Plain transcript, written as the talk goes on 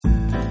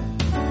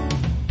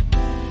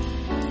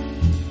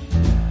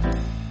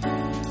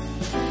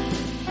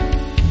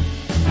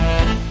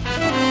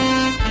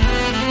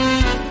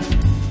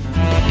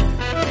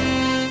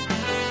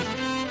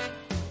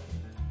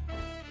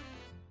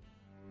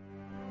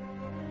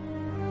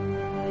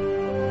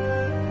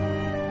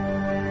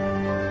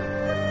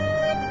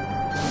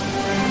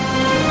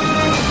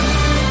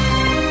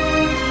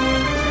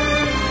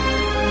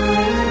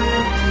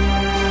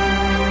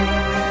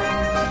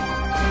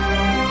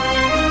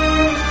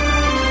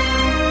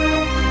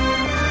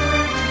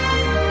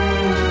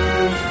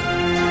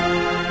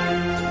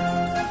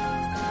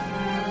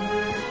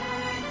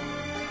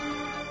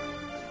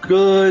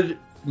Good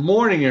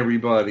morning,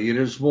 everybody. It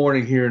is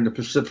morning here in the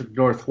Pacific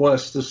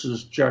Northwest. This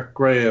is Jack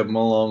Graham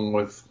along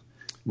with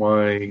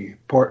my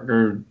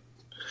partner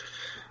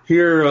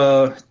here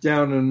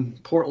down in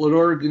Portland,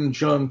 Oregon,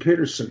 John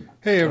Peterson.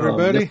 Hey,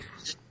 everybody.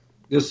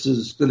 This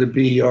is going to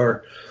be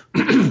our,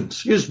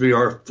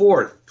 our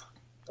fourth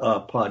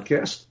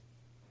podcast.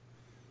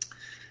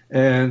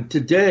 And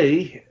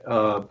today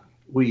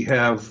we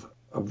have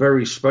a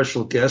very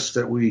special guest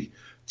that we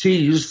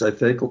teased, I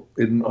think,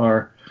 in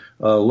our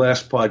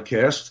last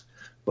podcast.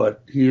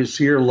 But he is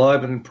here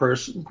live and in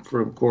person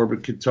from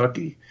Corbin,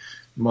 Kentucky.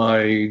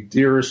 My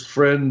dearest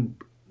friend,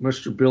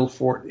 Mr. Bill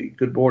Fortney.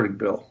 Good morning,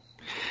 Bill.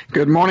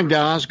 Good morning,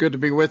 guys. Good to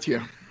be with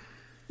you.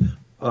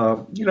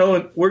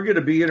 We're going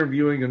to be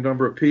interviewing a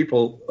number of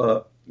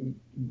people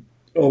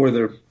over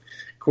the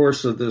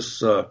course of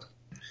this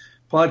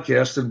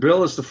podcast, and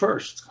Bill is the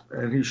first,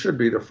 and he should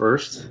be the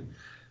first.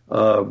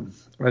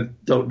 I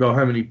don't know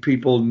how many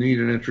people need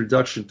an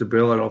introduction to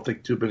Bill. I don't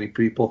think too many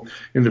people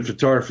in the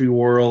photography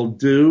world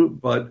do,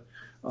 but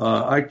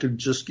I could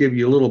just give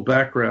you a little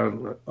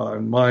background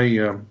on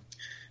my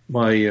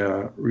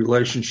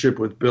relationship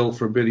with Bill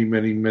for many,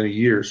 many, many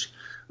years.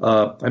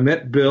 I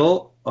met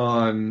Bill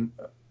on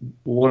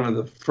one of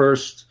the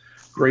first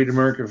Great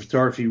American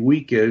Photography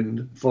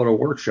Weekend photo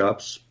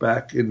workshops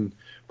back in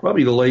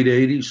probably the late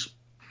 80s.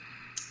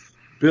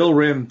 Bill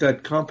ran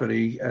that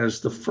company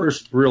as the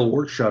first real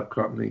workshop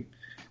company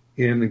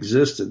in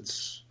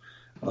existence.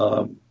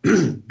 Now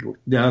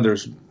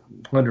there's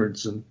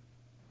hundreds, and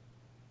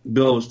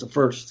Bill was the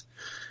first.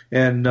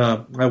 And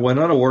I went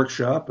on a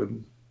workshop,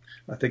 and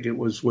I think it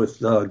was with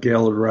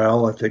Gaylord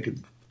Rowell. I think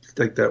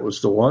that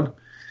was the one.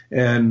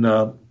 And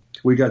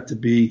we got to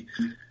be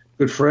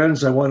good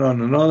friends. I went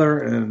on another,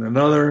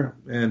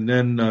 and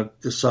then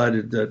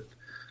decided that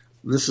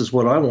this is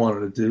what I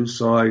wanted to do.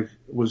 So I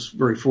was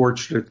very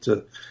fortunate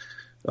to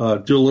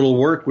do a little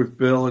work with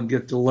Bill and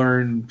get to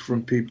learn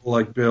from people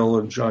like Bill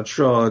and John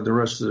Shaw and the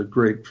rest of the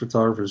great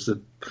photographers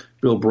that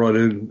Bill brought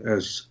in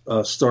as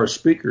star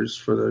speakers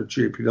for the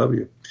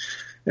GAPW.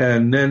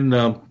 And then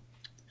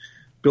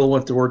Bill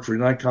went to work for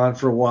Nikon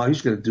for a while.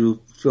 He's going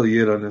to fill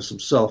you in on this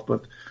himself.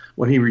 But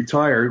when he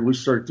retired, we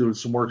started doing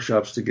some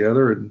workshops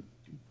together, and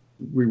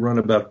we run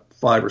about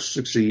 5 or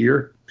 6 a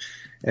year.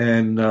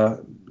 And if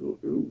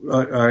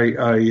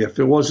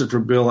it wasn't for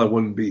Bill, I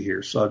wouldn't be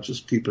here. So I'll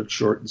just keep it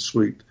short and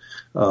sweet.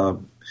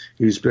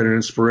 He's been an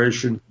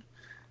inspiration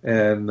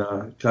and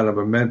kind of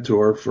a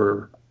mentor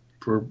for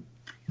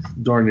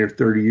darn near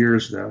 30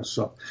 years now.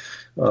 So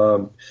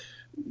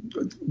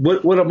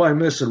what am I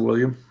missing,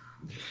 William?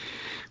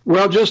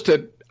 Well, just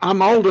that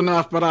I'm old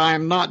enough, but I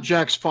am not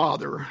Jack's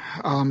father.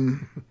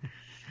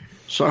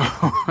 So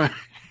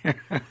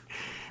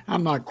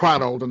I'm not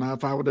quite old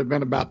enough. I would have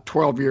been about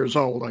 12 years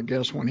old, I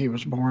guess, when he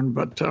was born.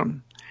 But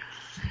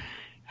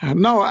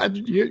no,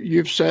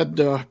 you've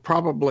said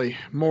probably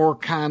more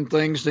kind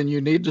things than you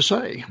need to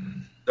say.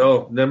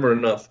 No, never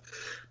enough.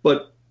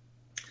 But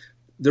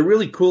the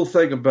really cool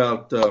thing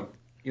about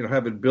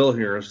having Bill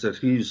here is that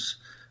he's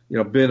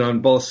been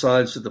on both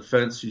sides of the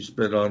fence. He's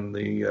been on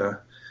the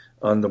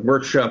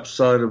workshop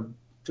side of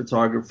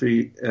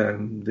photography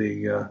and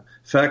the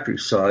factory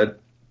side.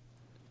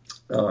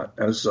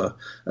 As a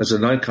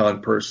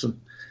Nikon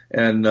person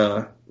and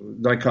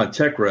Nikon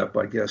tech rep,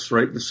 I guess,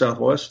 right in the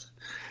Southwest.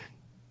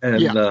 And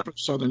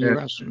Southern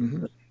U.S.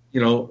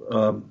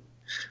 Mm-hmm.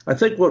 I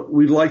think what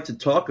we'd like to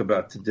talk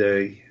about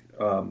today,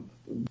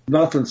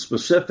 nothing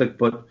specific,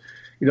 but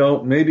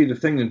maybe the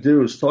thing to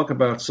do is talk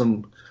about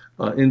some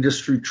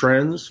industry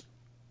trends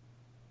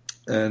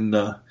and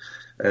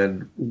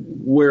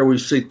where we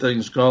see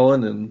things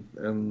going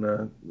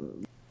and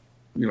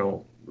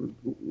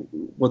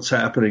what's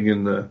happening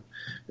in the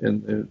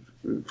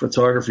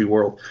photography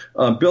world.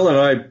 Bill and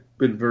I have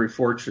been very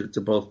fortunate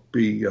to both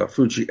be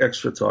Fuji X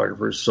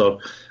photographers, so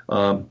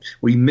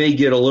we may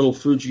get a little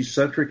Fuji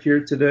centric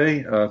here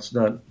today. It's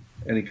not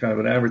any kind of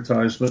an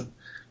advertisement,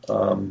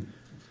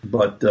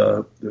 but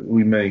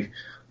we may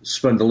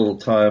spend a little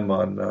time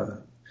on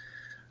that.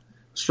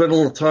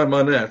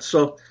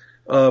 So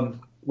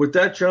with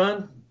that,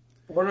 John,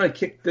 why don't I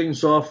kick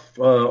things off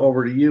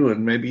over to you,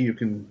 and maybe you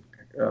can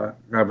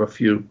have a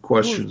few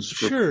questions.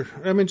 Well, sure.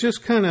 I mean,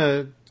 just kind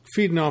of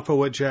feeding off of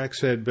what Jack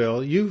said,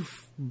 Bill,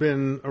 you've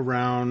been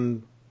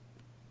around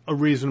a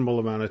reasonable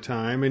amount of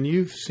time, and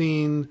you've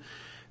seen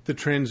the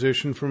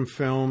transition from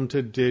film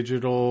to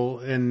digital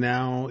and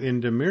now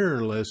into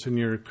mirrorless, and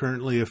you're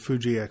currently a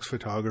Fuji X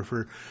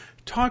photographer.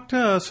 Talk to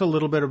us a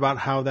little bit about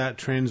how that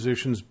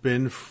transition's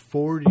been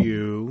for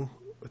you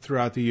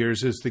throughout the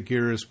years as the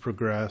gear has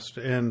progressed,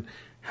 and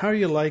how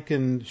you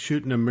liking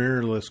shooting a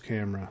mirrorless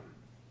camera.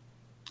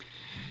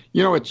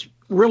 It's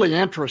really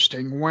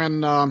interesting.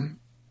 When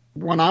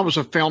I was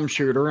a film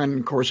shooter, and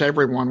of course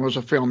everyone was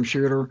a film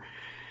shooter,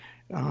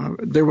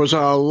 there was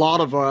a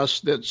lot of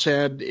us that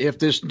said if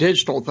this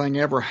digital thing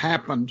ever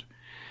happened,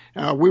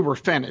 we were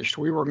finished.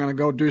 We were going to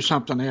go do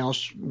something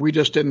else. We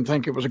just didn't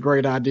think it was a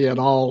great idea at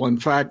all. In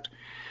fact,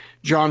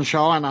 John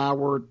Shaw and I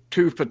were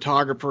two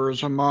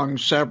photographers among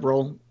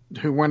several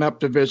who went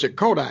up to visit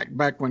Kodak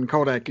back when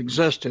Kodak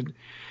existed,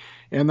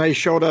 and they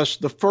showed us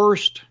the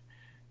first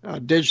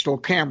digital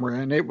camera,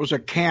 and it was a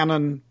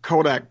Canon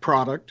Kodak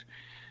product,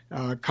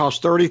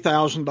 cost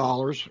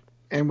 $30,000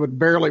 and would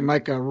barely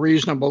make a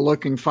reasonable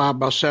looking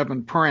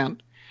 5x7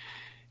 print.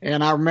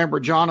 And I remember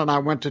John and I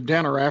went to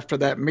dinner after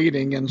that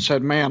meeting and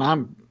said,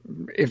 man,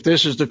 if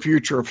this is the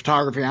future of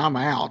photography, I'm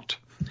out.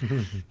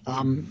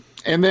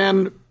 And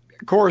then,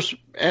 of course,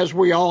 as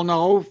we all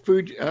know,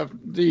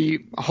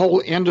 the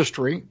whole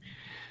industry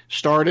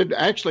started.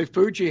 Actually,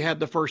 Fuji had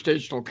the first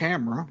digital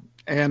camera,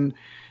 and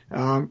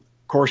of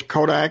course,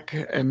 Kodak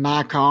and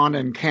Nikon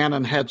and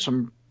Canon had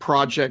some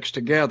projects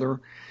together.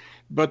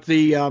 But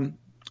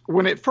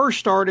when it first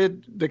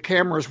started, the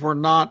cameras were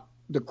not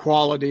the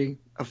quality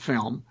of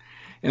film.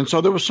 And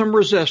so there was some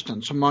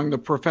resistance among the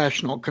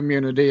professional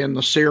community and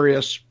the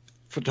serious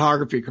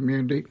photography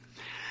community.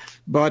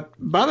 But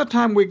by the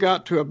time we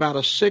got to about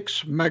a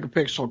 6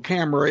 megapixel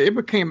camera, it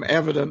became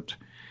evident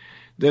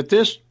that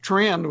this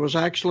trend was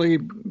actually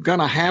going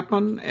to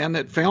happen and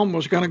that film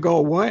was going to go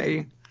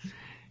away.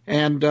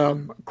 And,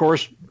 of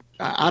course,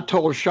 I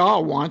told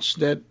Shaw once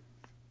that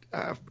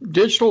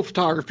digital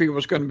photography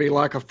was going to be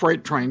like a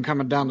freight train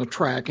coming down the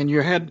track. And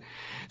you had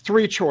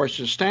 3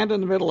 choices: stand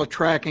in the middle of the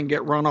track and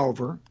get run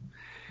over,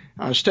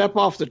 step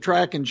off the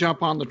track and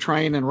jump on the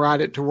train and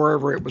ride it to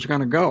wherever it was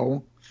going to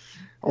go,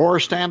 or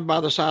stand by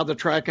the side of the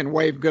track and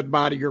wave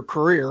goodbye to your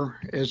career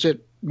as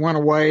it went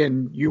away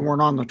and you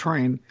weren't on the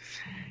train.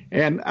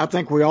 And I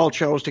think we all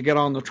chose to get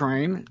on the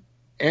train.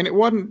 And it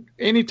wasn't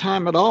any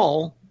time at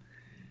all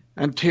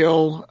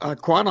until,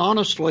 quite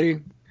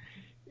honestly,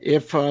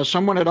 if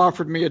someone had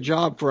offered me a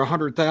job for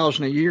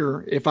 $100,000 a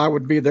year, if I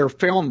would be their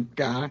film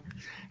guy,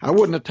 I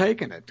wouldn't have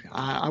taken it.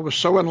 I was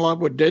so in love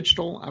with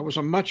digital. I was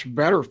a much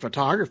better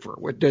photographer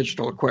with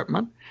digital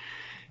equipment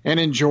and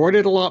enjoyed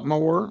it a lot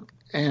more,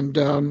 and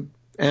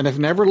have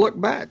never looked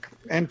back.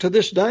 And to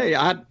this day,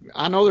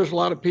 I know there's a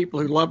lot of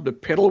people who love to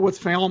piddle with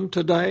film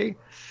today,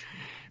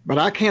 but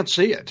I can't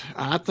see it.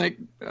 I think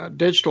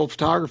digital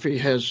photography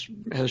has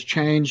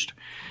changed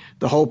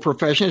the whole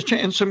profession. It's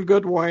changed in some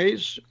good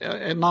ways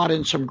and not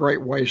in some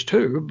great ways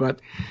too. But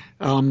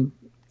I'm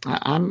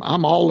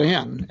all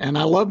in, and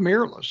I love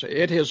mirrorless.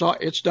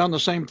 It's done the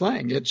same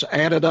thing. It's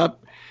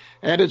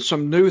added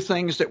some new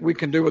things that we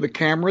can do with a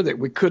camera that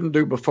we couldn't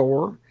do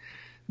before,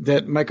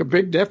 that make a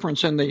big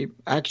difference in the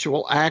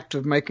actual act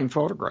of making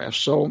photographs.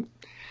 So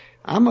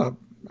I'm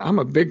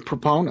a big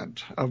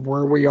proponent of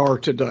where we are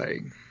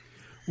today.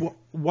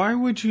 Why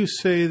would you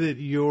say that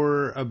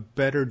you're a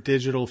better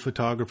digital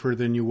photographer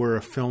than you were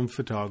a film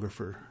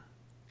photographer?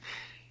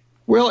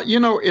 Well,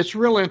 it's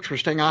real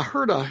interesting. I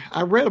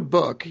read a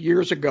book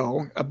years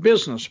ago, a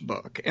business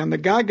book, and the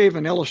guy gave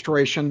an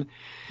illustration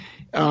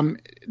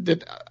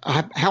that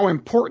how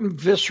important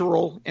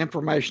visceral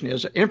information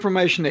is,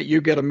 information that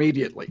you get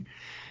immediately.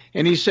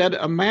 And he said,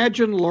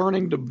 imagine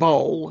learning to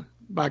bowl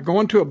by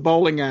going to a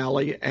bowling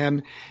alley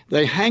and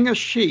they hang a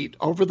sheet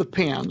over the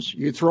pins.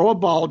 You throw a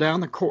ball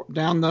down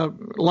the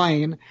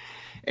lane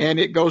and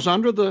it goes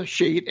under the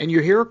sheet and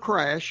you hear a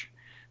crash,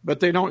 but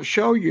they don't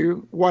show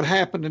you what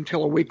happened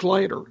until a week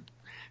later.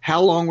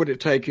 How long would it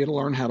take you to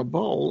learn how to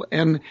bowl?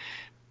 And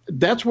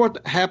that's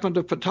what happened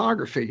to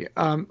photography.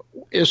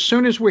 As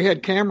soon as we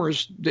had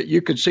cameras that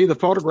you could see the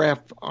photograph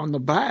on the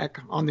back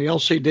on the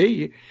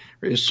LCD,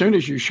 as soon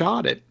as you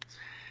shot it,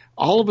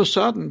 all of a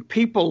sudden,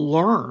 people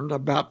learned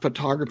about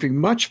photography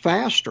much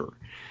faster.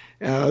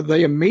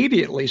 They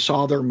immediately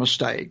saw their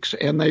mistakes,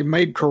 and they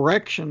made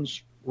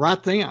corrections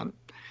right then.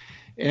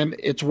 And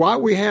it's why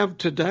we have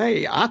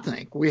today, I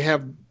think, we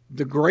have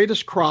the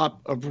greatest crop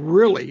of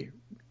really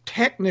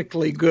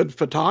technically good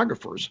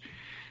photographers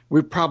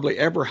we've probably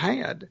ever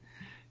had.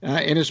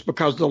 And it's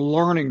because the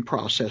learning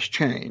process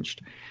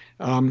changed.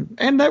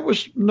 And that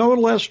was no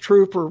less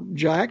true for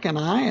Jack and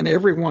I and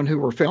everyone who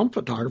were film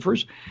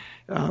photographers.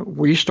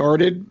 We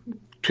started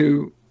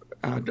to,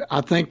 I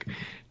think,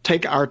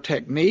 take our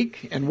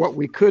technique and what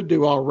we could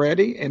do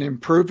already and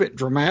improve it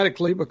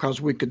dramatically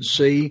because we could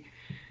see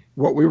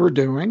what we were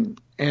doing.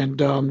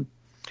 And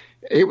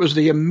it was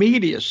the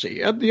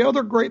immediacy. The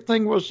other great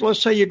thing was, let's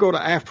say you go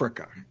to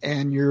Africa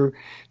and you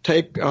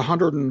take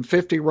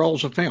 150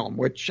 rolls of film,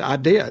 which I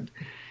did,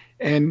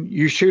 and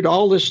you shoot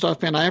all this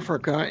stuff in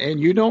Africa, and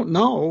you don't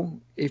know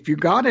if you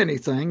got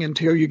anything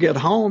until you get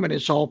home and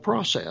it's all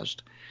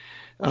processed.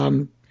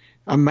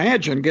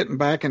 Imagine getting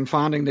back and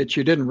finding that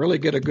you didn't really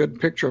get a good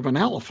picture of an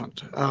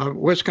elephant.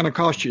 It's going to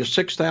cost you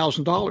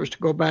 $6,000 to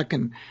go back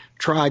and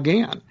try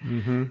again.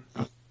 Mm-hmm.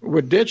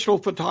 With digital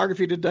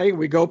photography today,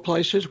 we go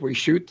places, we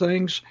shoot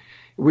things,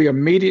 we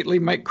immediately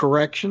make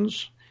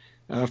corrections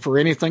for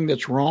anything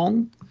that's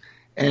wrong,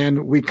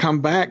 and we come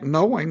back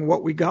knowing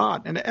what we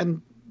got.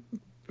 And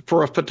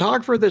for a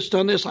photographer that's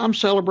done this, I'm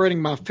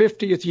celebrating my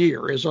 50th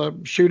year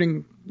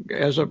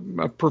as a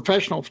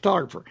professional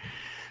photographer.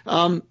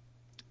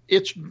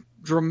 It's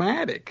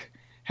dramatic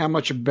how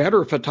much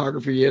better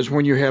photography is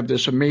when you have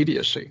this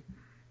immediacy.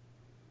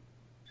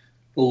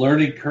 The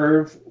learning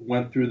curve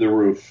went through the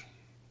roof.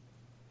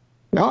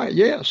 Oh,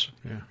 yes.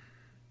 Yeah.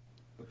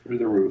 through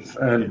the roof.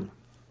 And,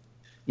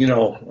 you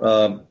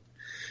know,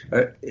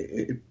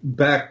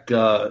 back,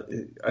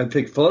 I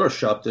think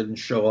Photoshop didn't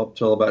show up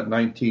till about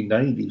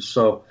 1990.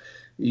 So,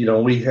 you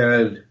know, we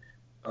had,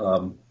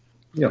 you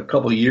know, a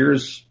couple of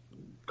years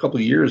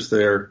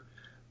there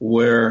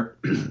where,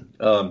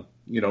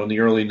 you know, in the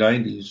early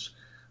 90s,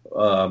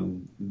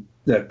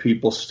 that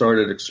people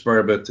started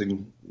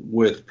experimenting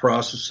with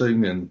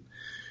processing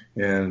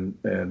and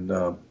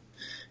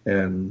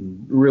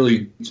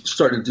really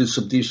started to do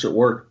some decent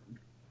work.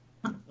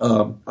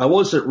 I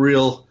wasn't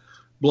real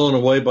blown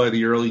away by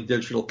the early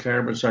digital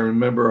cameras. I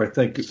remember, I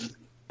think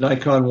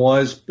Nikon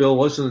was, Bill,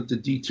 wasn't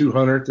it the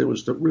D200 that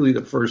was really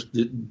the first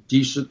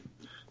decent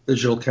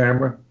digital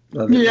camera?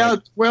 Yeah,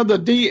 well, the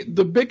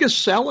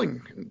biggest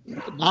selling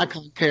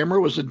Nikon camera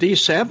was the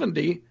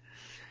D70,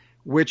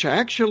 which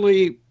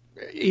actually,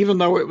 even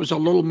though it was a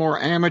little more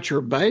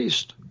amateur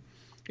based,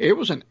 it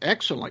was an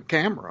excellent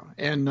camera,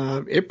 and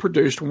it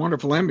produced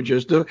wonderful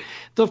images.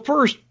 The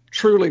first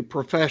truly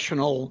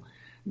professional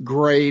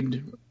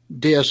grade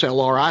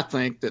DSLR, I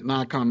think, that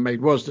Nikon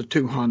made was the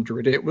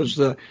 200. It was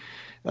the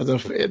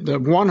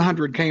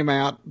 100 came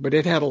out, but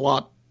it had a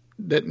lot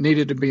that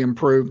needed to be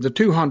improved. The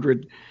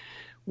 200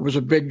 was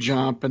a big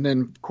jump, and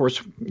then, of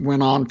course,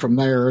 went on from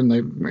there, and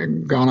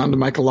they've gone on to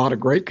make a lot of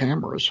great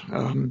cameras.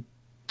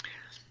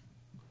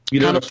 You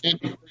know,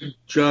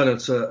 John,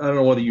 it's I don't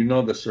know whether you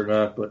know this or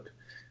not, but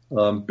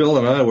Bill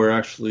and I were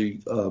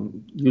actually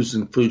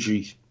using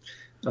Fuji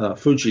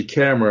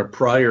camera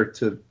prior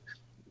to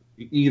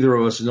either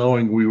of us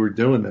knowing we were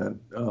doing that.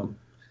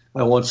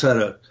 I once had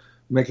to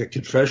make a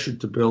confession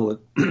to Bill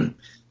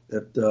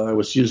that I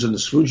was using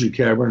this Fuji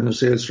camera, and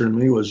his answer to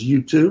me was,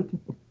 "You too?"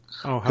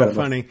 Oh, how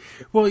funny.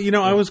 Well, you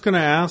know, I was going to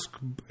ask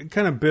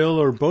kind of Bill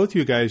or both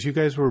you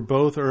guys were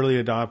both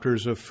early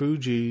adopters of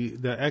Fuji,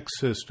 the X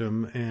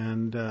system.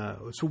 And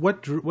so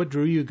what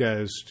drew you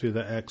guys to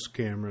the X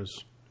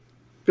cameras?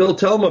 Bill,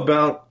 tell them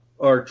about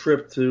our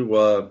trip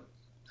to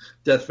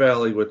Death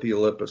Valley with the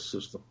Olympus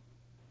system.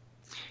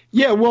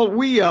 Yeah, well,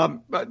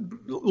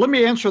 let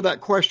me answer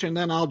that question,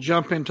 then I'll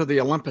jump into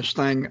the Olympus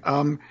thing.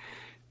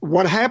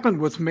 What happened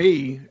with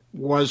me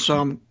was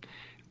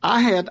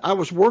I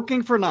was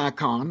working for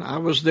Nikon. I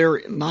was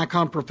their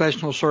Nikon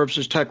Professional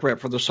Services Tech Rep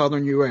for the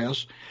Southern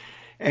U.S.,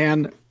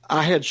 and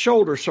I had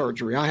shoulder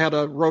surgery. I had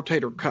a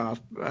rotator cuff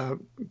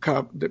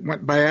that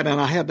went bad, and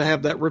I had to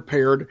have that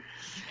repaired.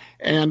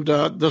 And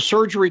the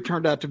surgery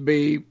turned out to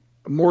be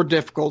more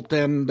difficult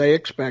than they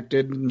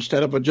expected.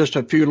 Instead of just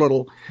a few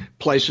little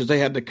places, they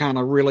had to kind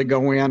of really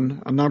go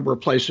in a number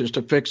of places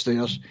to fix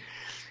this.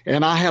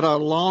 And I had a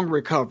long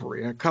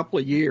recovery, a couple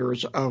of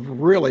years of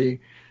really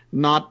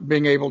not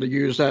being able to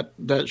use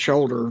that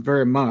shoulder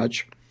very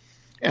much.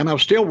 And I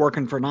was still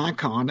working for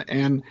Nikon,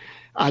 and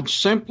I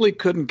simply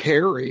couldn't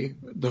carry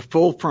the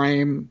full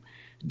frame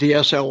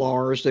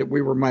DSLRs that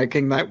we were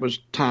making. That was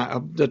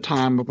the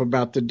time of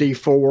about the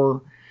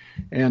D4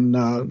 and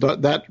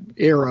that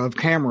era of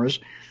cameras.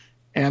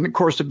 And, of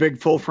course, the big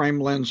full frame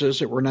lenses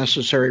that were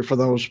necessary for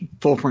those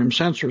full frame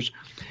sensors.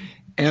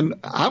 And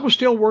I was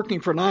still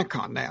working for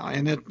Nikon now,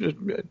 and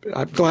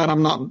I'm glad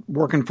I'm not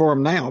working for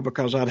them now,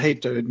 because I'd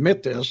hate to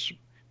admit this,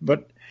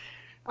 but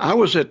I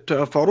was at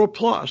Photo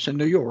Plus in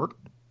New York,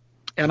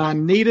 and I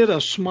needed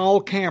a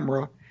small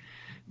camera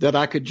that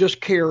I could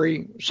just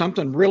carry,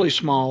 something really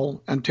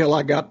small, until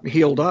I got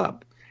healed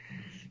up.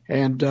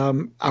 And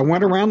I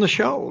went around the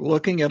show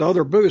looking at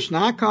other booths.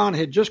 Nikon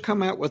had just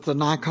come out with the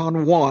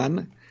Nikon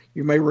One.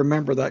 You may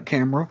remember that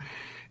camera.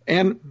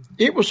 And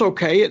it was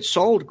okay. It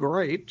sold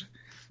great.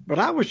 But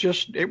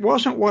it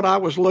wasn't what I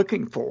was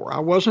looking for. I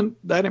wasn't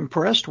that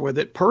impressed with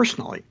it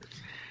personally.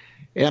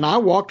 And I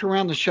walked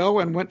around the show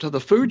and went to the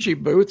Fuji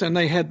booth, and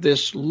they had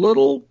this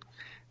little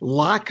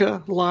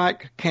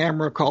Leica-like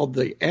camera called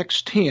the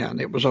X10.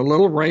 It was a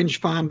little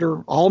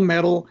rangefinder, all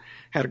metal,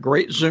 had a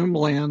great zoom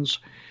lens,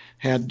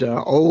 had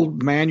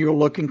old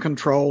manual-looking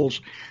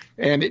controls,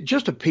 and it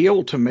just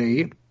appealed to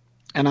me.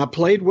 And I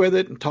played with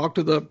it and talked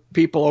to the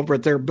people over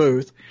at their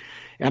booth.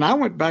 And I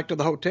went back to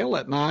the hotel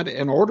that night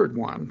and ordered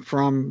one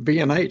from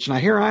B&H. Now,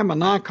 here I am, a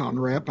Nikon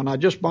rep, and I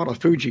just bought a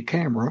Fuji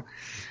camera.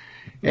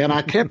 And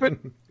I kept it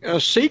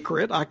a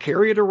secret. I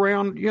carried it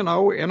around,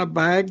 in a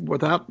bag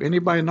without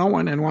anybody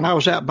knowing. And when I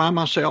was out by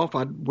myself,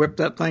 I'd whip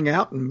that thing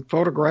out and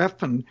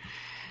photograph. And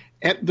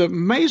the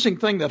amazing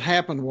thing that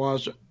happened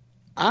was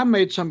I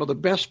made some of the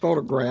best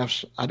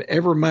photographs I'd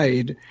ever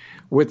made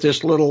with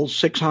this little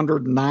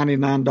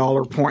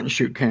 $699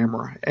 point-and-shoot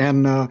camera.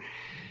 And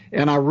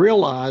I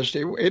realized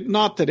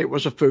not that it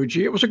was a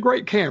Fuji. It was a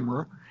great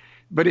camera,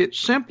 but it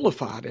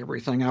simplified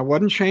everything. I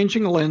wasn't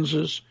changing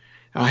lenses.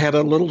 I had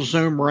a little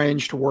zoom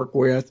range to work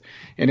with,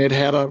 and it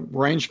had a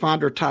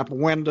rangefinder type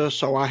window,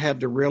 so I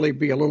had to really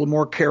be a little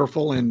more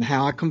careful in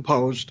how I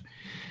composed.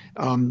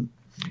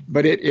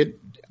 But it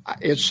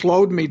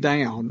slowed me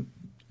down,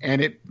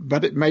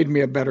 but it made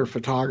me a better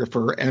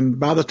photographer. And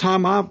by the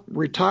time I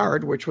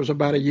retired, which was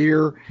about a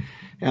year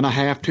and a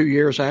half, 2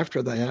 years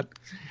after that,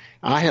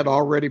 I had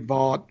already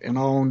bought and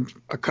owned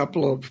a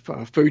couple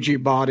of Fuji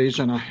bodies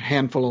and a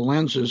handful of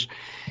lenses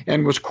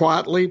and was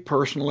quietly,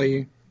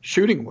 personally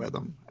shooting with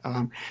them.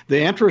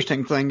 The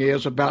interesting thing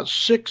is about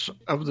 6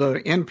 of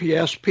the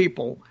NPS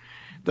people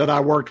that I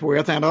worked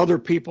with and other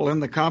people in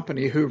the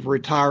company who've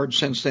retired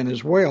since then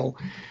as well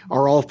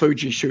are all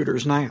Fuji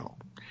shooters now.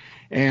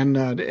 And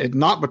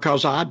not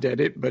because I did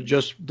it, but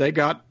just they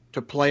got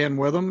to playing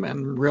with them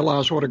and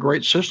realized what a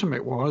great system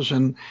it was,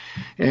 and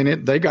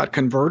they got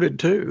converted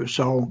too.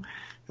 So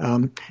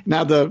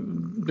now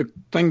the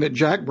thing that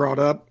Jack brought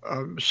up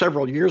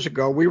several years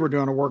ago, we were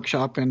doing a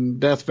workshop in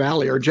Death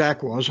Valley, or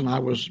Jack was, and I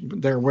was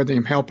there with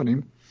him helping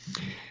him.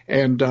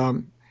 And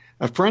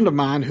a friend of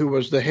mine who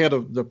was the head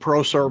of the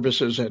pro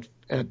services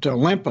at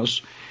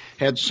Olympus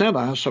had sent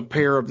us a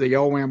pair of the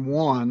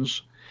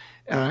OM1s.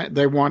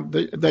 They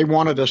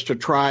wanted us to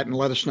try it and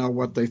let us know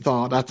what they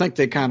thought. I think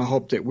they kind of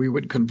hoped that we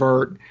would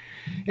convert.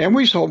 And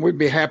we told them we'd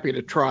be happy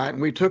to try it.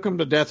 And we took them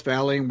to Death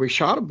Valley and we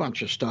shot a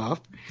bunch of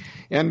stuff.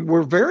 And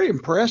we're very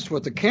impressed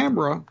with the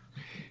camera,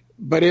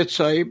 but it's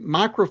a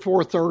Micro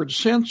Four Thirds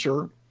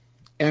sensor.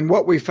 And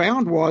what we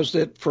found was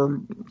that for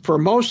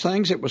most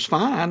things it was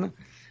fine,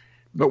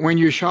 but when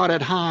you shot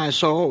at high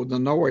ISO, the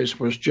noise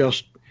was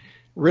just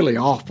really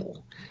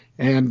awful.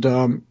 And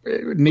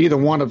neither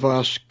one of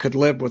us could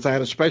live with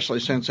that, especially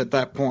since at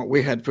that point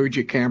we had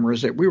Fuji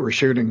cameras that we were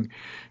shooting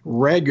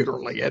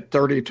regularly at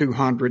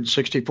 3200,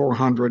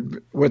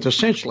 6400 with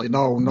essentially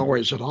no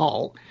noise at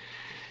all.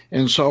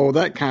 And so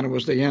that kind of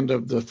was the end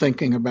of the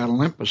thinking about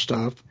Olympus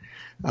stuff.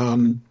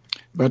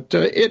 But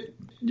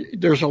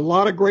there's a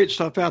lot of great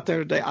stuff out there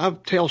today. I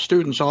tell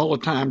students all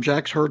the time,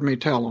 Jack's heard me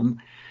tell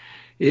them,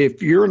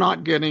 if you're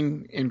not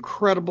getting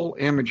incredible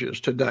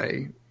images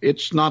today,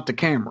 it's not the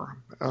camera.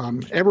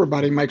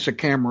 Everybody makes a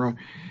camera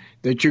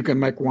that you can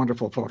make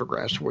wonderful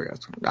photographs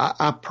with.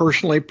 I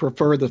personally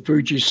prefer the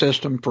Fuji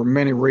system for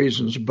many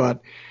reasons,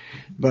 but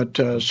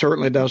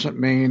certainly doesn't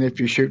mean if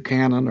you shoot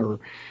Canon or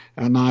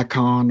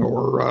Nikon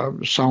or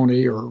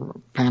Sony or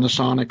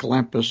Panasonic,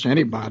 Olympus,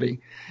 anybody,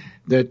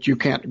 that you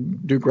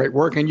can't do great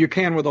work. And you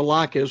can with a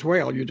Leica as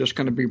well. You're just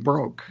going to be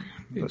broke.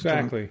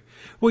 Exactly.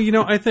 Well,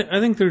 I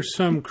think there's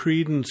some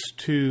credence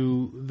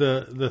to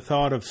the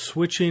thought of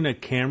switching a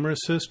camera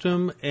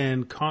system,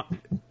 and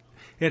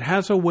it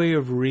has a way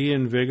of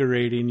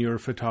reinvigorating your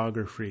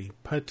photography,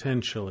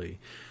 potentially.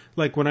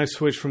 Like when I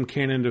switched from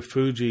Canon to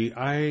Fuji,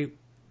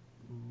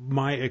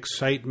 my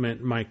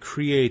excitement, my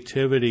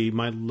creativity,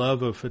 my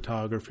love of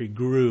photography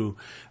grew.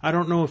 I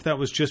don't know if that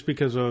was just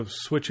because of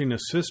switching a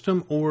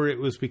system or it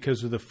was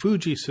because of the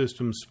Fuji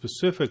system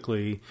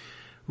specifically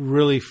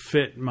really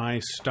fit my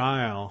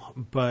style.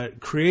 But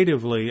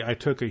creatively, I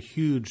took a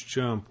huge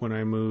jump when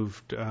I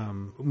moved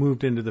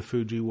into the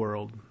Fuji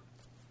world.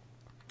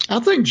 I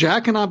think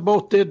Jack and I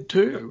both did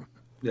too.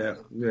 Yeah.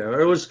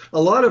 It was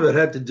a lot of it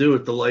had to do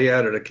with the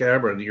layout of the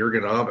camera and the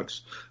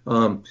ergonomics.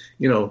 I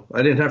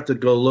didn't have to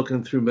go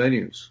looking through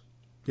menus.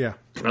 Yeah.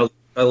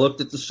 I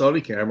looked at the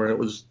Sony camera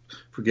and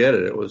forget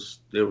it. It was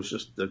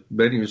just the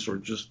menus were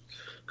just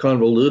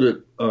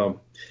convoluted.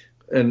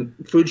 And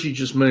Fuji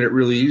just made it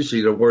really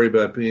easy to worry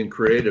about being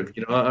creative.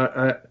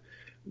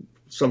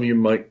 Some of you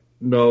might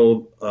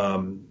know,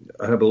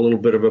 I have a little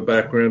bit of a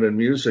background in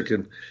music,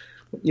 and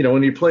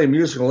when you play a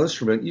musical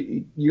instrument,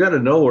 you got to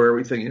know where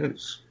everything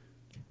is.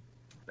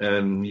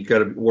 And you got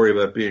to worry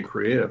about being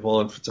creative.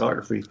 Well, in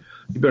photography,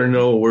 you better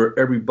know where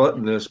every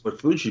button is.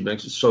 But Fuji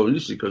makes it so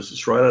easy because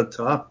it's right on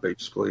top,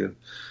 basically. And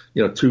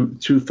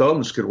two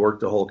thumbs could work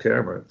the whole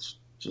camera.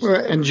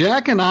 And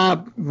Jack and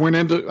I went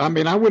into.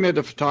 I went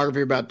into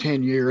photography about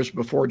 10 years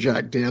before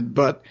Jack did.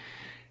 But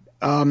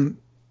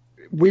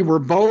we were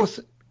both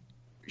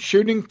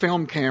shooting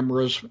film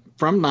cameras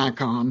from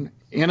Nikon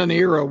in an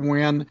era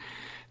when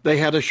they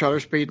had a shutter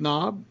speed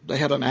knob, they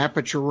had an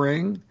aperture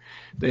ring.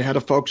 They had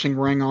a focusing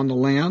ring on the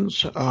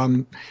lens.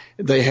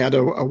 They had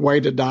a way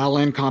to dial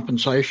in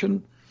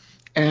compensation.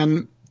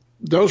 And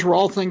those were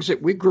all things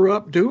that we grew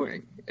up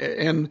doing.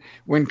 And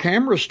when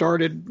cameras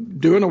started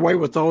doing away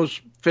with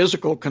those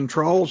physical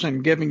controls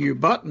and giving you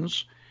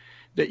buttons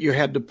that you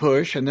had to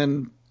push and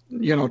then,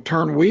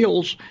 turn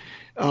wheels,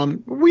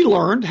 we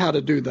learned how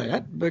to do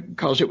that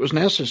because it was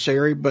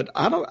necessary. But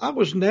I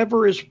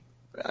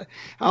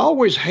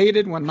always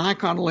hated when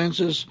Nikon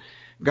lenses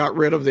got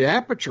rid of the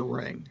aperture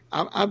ring.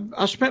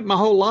 I spent my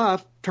whole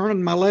life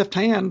turning my left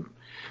hand,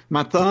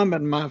 my thumb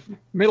and my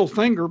middle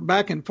finger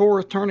back and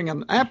forth, turning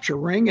an aperture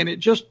ring, and it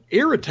just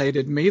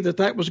irritated me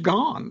that was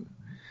gone.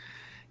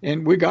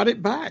 And we got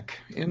it back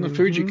in the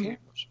Fuji cameras.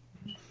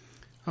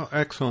 Oh,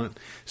 excellent.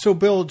 So,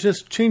 Bill,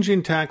 just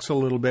changing tacks a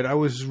little bit, I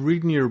was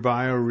reading your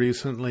bio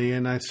recently,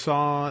 and I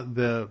saw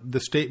the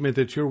statement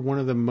that you're one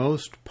of the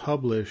most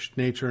published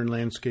nature and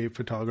landscape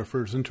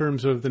photographers in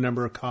terms of the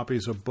number of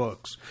copies of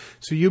books.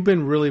 So you've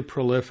been really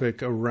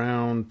prolific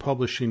around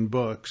publishing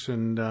books.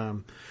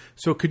 And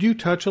so could you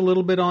touch a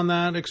little bit on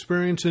that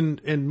experience?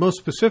 And most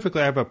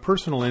specifically, I have a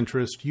personal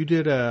interest. You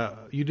did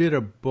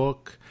a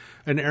book,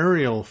 an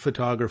aerial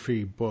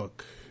photography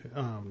book.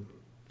 So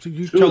could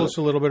you tell us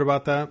a little bit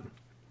about that?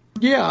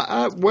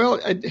 Yeah,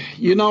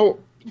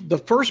 the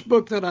first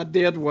book that I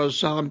did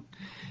was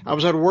I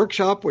was at a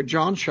workshop with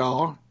John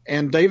Shaw,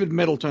 and David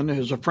Middleton,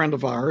 who's a friend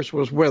of ours,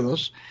 was with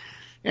us.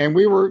 And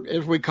we were,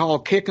 as we call,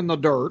 kicking the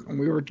dirt, and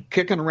we were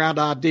kicking around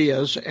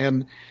ideas.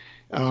 And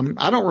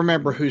I don't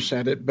remember who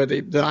said it, but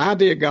the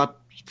idea got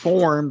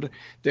formed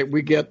that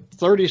we get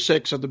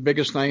 36 of the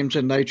biggest names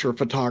in nature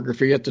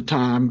photography at the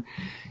time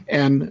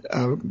and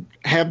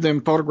have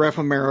them photograph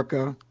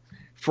America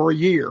for a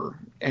year.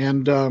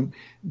 And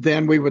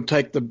then we would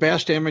take the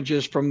best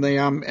images from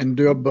them and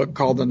do a book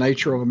called The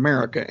Nature of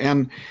America.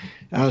 And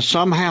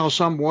somehow,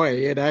 some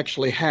way, it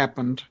actually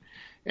happened.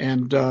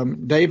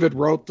 And David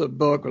wrote the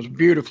book. It was a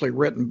beautifully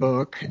written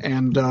book.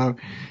 And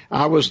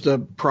I was the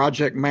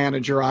project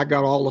manager. I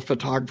got all the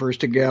photographers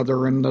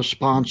together and the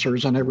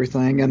sponsors and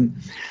everything.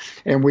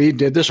 And we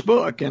did this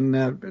book. And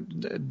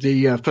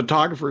the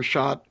photographers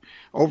shot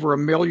over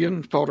 1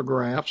 million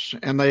photographs.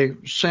 And they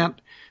sent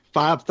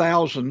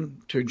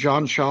 5,000 to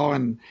John Shaw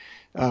and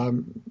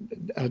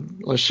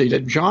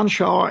John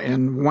Shaw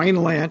and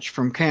Wayne Lynch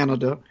from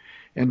Canada.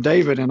 And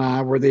David and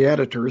I were the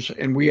editors,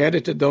 and we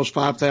edited those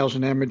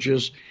 5,000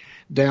 images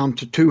down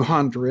to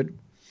 200.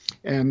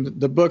 And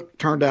the book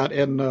turned out,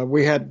 and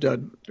we had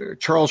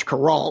Charles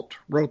Kuralt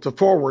wrote the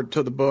foreword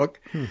to the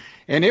book,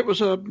 and it was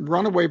a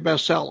runaway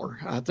bestseller.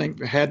 I think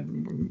it had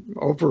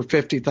over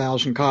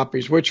 50,000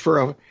 copies, which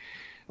for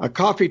a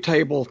coffee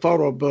table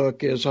photo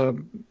book is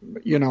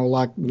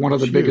like one of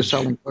the biggest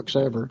selling books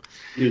ever.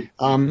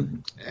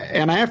 And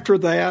after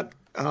that,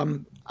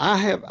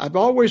 I've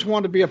always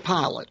wanted to be a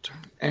pilot.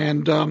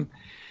 And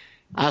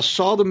I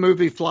saw the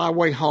movie Fly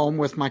Away Home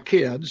with my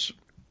kids,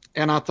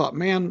 and I thought,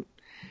 man,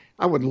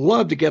 I would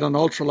love to get an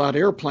ultralight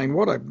airplane.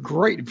 What a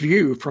great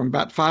view from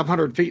about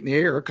 500 feet in the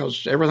air,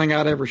 because everything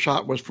I'd ever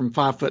shot was from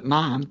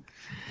 5'9".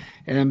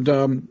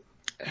 And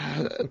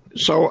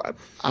so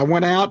I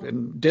went out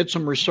and did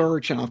some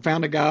research, and I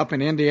found a guy up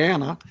in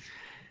Indiana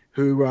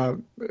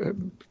who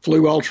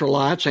flew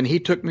ultralights, and he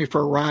took me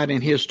for a ride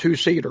in his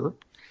two-seater.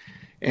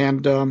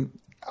 And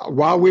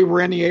while we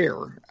were in the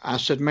air, I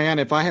said, man,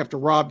 if I have to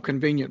rob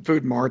convenient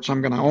food marts,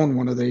 I'm going to own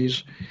one of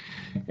these.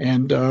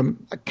 And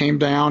I came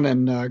down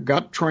and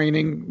got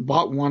training,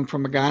 bought one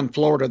from a guy in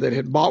Florida that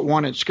had bought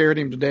one. It scared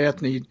him to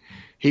death, and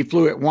he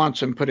flew it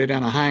once and put it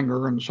in a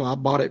hangar, and so I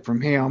bought it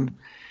from him.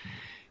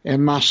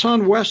 And my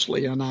son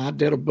Wesley and I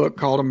did a book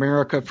called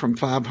America from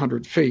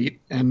 500 Feet,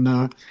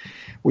 and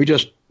we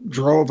just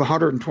drove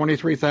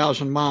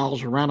 123,000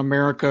 miles around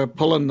America,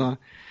 pulling the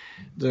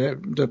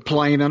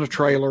plane in a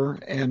trailer,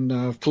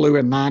 and flew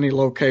in 90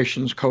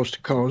 locations coast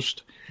to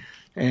coast.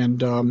 And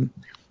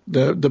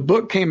the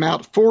book came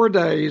out 4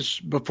 days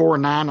before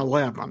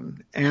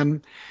 9/11.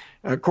 And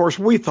of course,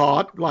 we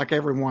thought, like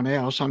everyone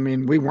else, I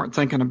mean, we weren't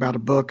thinking about a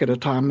book at a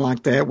time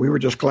like that. We were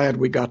just glad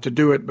we got to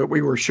do it, but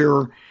we were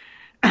sure,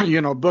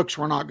 books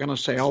were not going to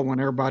sell when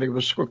everybody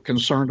was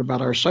concerned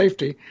about our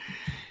safety.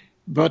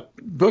 But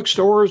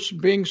bookstores,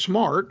 being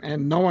smart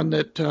and knowing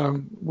that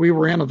we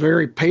were in a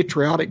very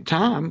patriotic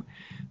time,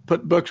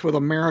 put Books with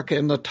America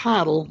in the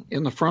title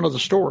in the front of the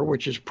store,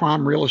 which is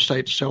prime real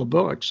estate to sell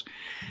books.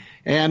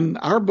 And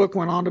our book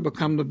went on to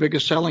become the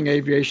biggest selling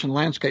aviation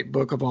landscape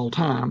book of all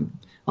time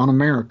on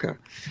America.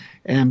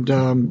 And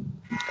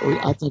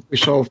I think we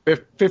sold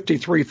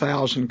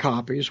 53,000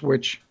 copies,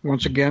 which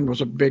once again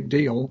was a big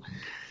deal.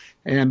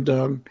 And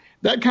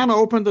that kind of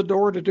opened the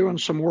door to doing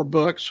some more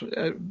books.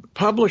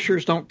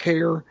 Publishers don't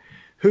care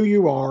who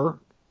you are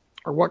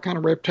or what kind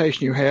of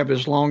reputation you have,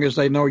 as long as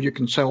they know you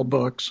can sell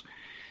books.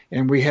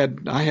 And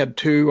I had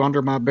 2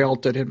 under my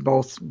belt that had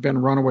both been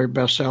runaway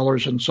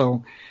bestsellers, and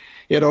so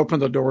it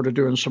opened the door to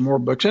doing some more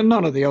books. And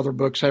none of the other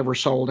books ever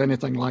sold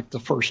anything like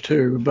the first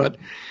 2, but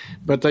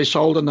they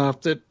sold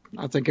enough that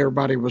I think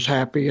everybody was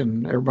happy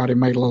and everybody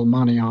made a little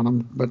money on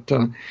them. But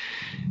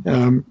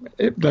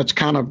that's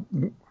kind of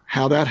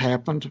how that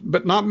happened.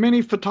 But not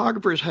many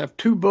photographers have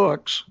 2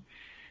 books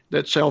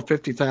that sell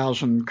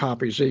 50,000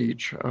 copies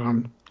each.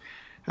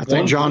 I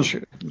think John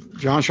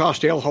Shaw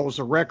still holds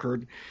the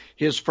record.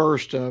 His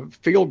first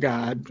field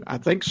guide, I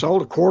think,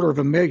 sold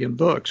 250,000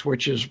 books,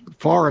 which is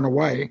far and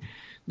away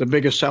the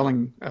biggest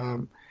selling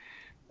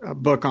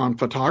book on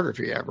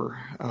photography ever.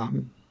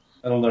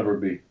 That'll never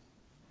be.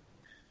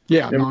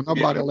 Yeah,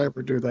 nobody will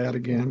ever do that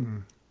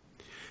again.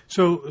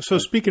 So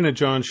speaking of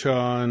John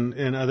Shaw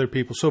and other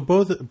people, so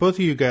both of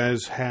you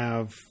guys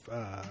have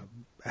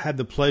had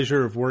the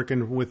pleasure of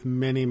working with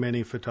many,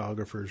 many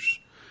photographers.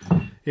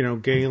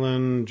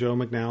 Galen, Joe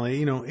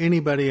McNally,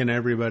 anybody and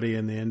everybody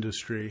in the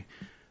industry.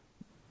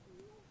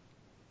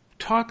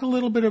 Talk a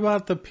little bit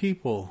about the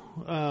people.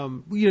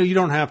 You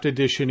don't have to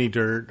dish any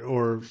dirt,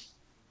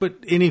 but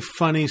any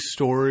funny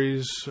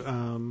stories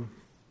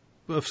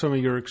of some of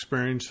your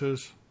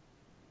experiences?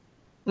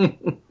 Well,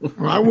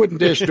 I wouldn't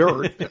dish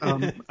dirt.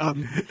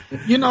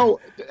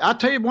 I'll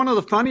tell you one of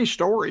the funny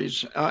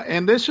stories,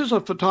 and this is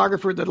a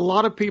photographer that a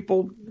lot of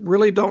people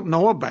really don't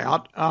know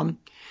about.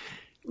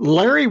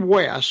 Larry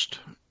West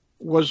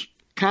was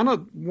kind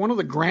of one of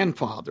the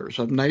grandfathers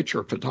of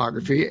nature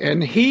photography,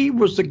 and he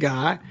was the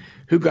guy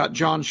who got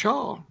John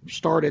Shaw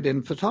started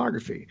in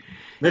photography.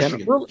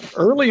 Michigan. And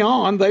early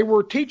on, they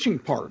were teaching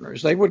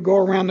partners. They would go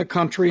around the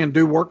country and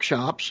do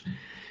workshops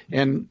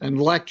and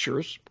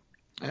lectures.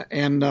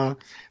 And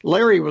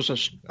Larry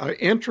was an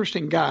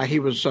interesting guy. He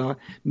was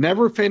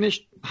never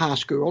finished high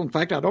school. In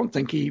fact, I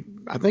think he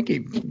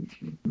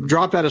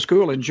dropped out of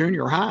school in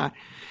junior high.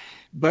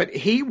 But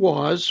he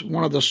was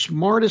one of the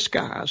smartest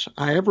guys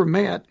I ever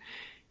met.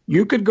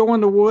 You could go in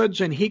the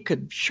woods and he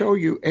could show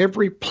you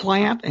every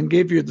plant and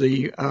give you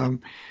the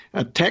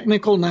a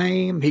technical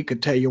name. He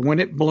could tell you when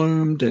it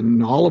bloomed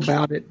and all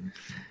about it.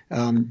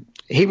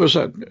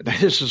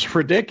 This is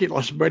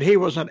ridiculous, but he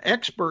was an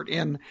expert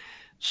in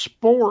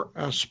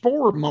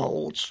spore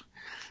molds.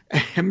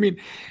 I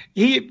mean,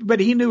 but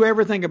he knew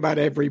everything about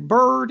every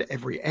bird,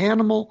 every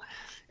animal.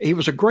 He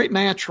was a great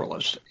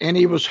naturalist, and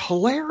he was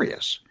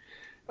hilarious.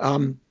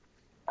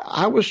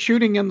 I was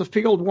shooting in the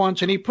field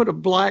once, and he put a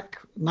black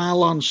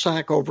nylon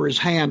sack over his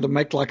hand to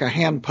make like a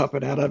hand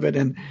puppet out of it,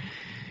 and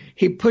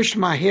he pushed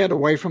my head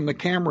away from the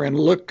camera and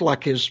looked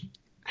like his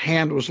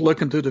hand was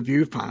looking through the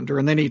viewfinder,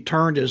 and then he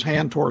turned his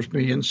hand towards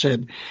me and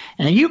said,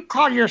 "And you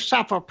call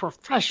yourself a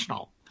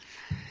professional?"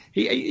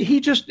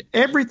 He just,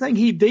 everything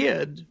he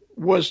did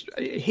was,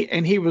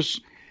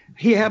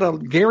 he had a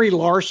Gary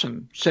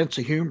Larson sense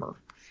of humor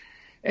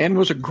and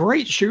was a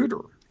great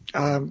shooter.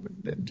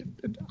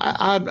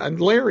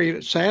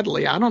 Larry,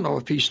 sadly, I don't know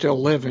if he's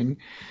still living,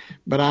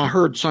 but I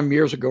heard some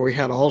years ago he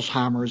had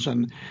Alzheimer's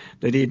and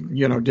that he,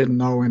 didn't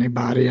know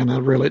anybody. And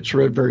it's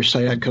really very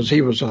sad because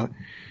he was a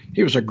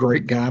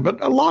great guy.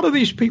 But a lot of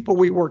these people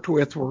we worked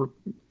with were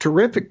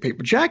terrific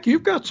people. Jack,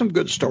 you've got some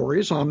good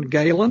stories on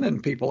Galen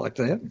and people like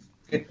that.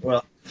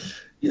 Well,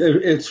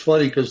 it's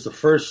funny because the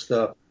first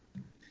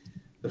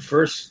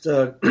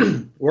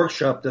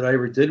workshop that I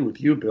ever did with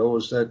you, Bill,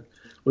 was the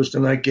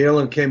night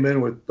Galen came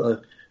in with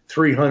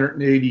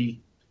 380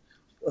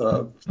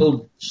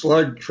 filled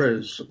slug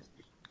trays.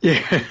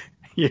 Yeah,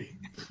 yeah.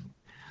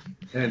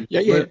 And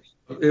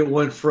it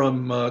went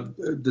from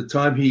the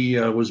time he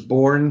was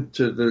born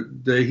to the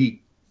day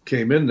he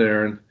came in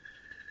there, and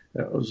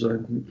that was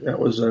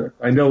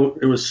I know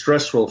it was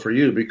stressful for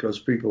you because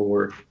people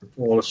were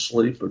falling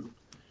asleep and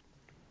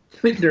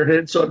hitting their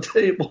heads on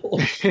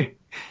tables.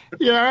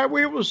 Yeah,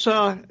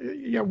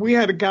 we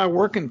had a guy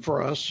working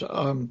for us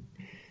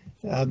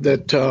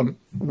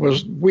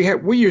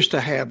we used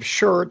to have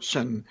shirts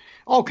and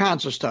all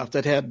kinds of stuff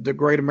that had the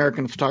Great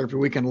American Photography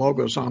Weekend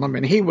logos on them,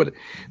 and he would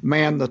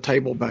man the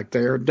table back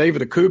there.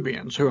 David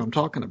Akubian's who I'm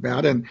talking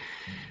about, and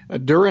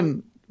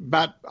during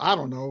about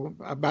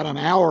an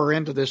hour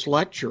into this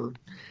lecture,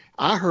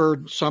 I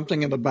heard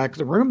something in the back of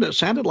the room that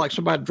sounded like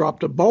somebody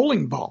dropped a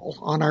bowling ball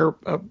on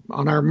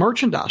our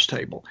merchandise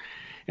table.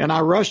 And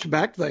I rushed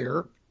back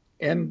there,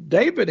 and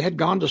David had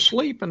gone to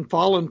sleep and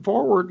fallen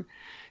forward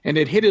and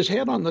had hit his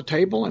head on the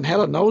table and had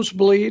a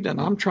nosebleed, and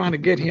I'm trying to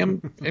get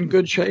him in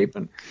good shape.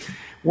 And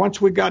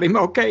once we got him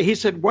okay, he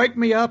said, "Wake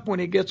me up when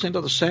he gets into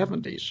the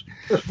 70s."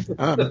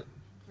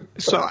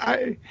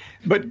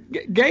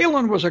 But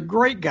Galen was a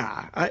great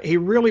guy. He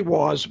really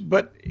was,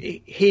 but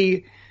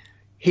he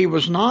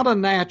was not a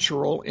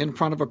natural in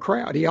front of a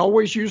crowd. He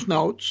always used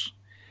notes,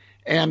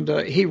 and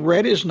he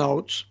read his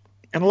notes.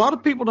 And a lot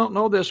of people don't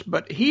know this,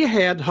 but he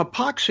had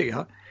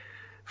hypoxia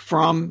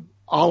from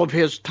all of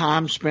his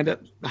time spent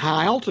at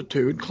high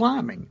altitude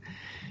climbing.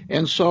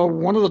 And so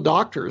one of the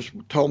doctors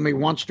told me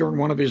once during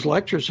one of his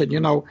lectures, said,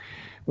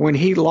 when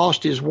he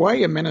lost his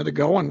way a minute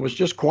ago and was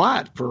just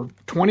quiet for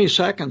 20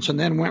 seconds and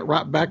then went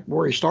right back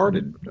where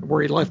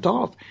he left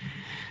off,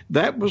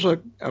 that was a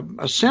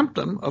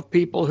symptom of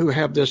people who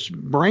have this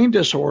brain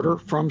disorder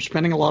from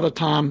spending a lot of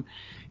time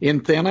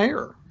in thin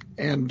air.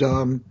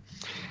 And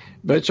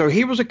but so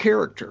he was a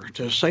character,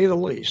 to say the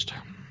least.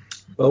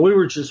 Well, we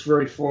were just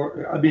very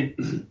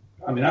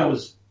I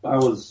was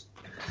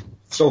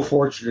so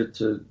fortunate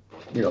to,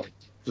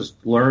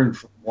 just learn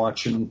from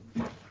watching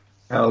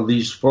how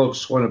these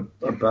folks went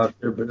about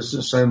their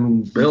business,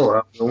 and Bill,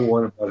 how Bill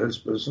went about his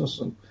business,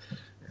 and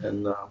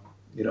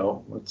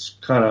it's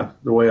kind of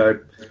the way I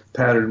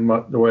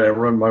the way I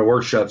run my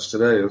workshops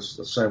today. It's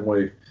the same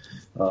way,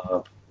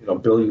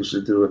 Bill used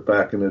to do it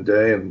back in the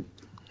day, and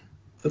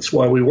that's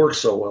why we work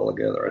so well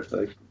together, I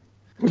think.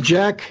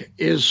 Jack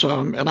is,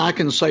 and I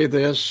can say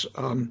this,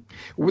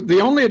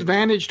 the only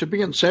advantage to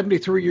being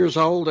 73 years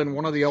old and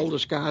one of the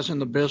oldest guys in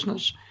the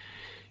business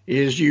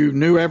is you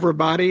knew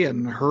everybody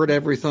and heard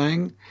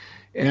everything.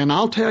 And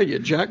I'll tell you,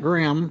 Jack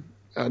Graham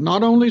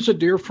not only is a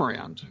dear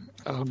friend,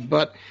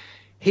 but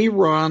he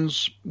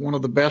runs one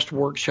of the best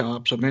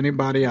workshops of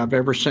anybody I've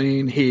ever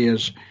seen. He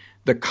is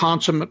the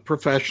consummate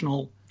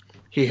professional.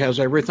 He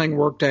has everything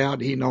worked out.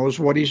 He knows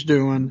what he's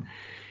doing.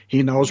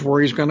 He knows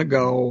where he's going to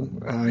go.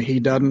 He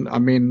doesn't.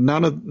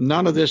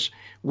 None of this.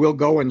 We'll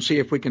go and see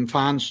if we can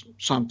find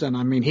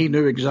something. He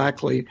knew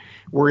exactly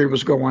where he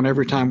was going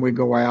every time we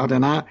go out.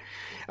 And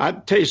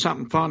I'd tell you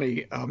something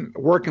funny.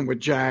 Working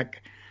with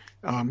Jack,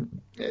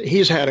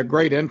 he's had a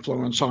great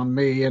influence on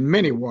me in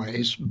many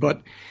ways.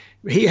 But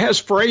he has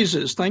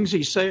phrases, things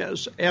he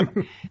says,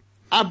 and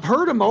I've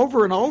heard him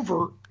over and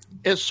over.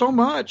 It's so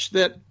much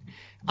that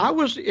I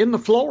was in the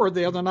floor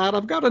the other night.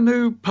 I've got a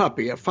new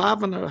puppy, a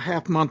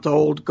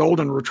 5.5-month-old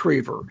golden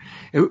retriever,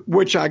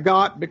 which I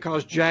got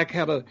because Jack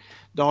had a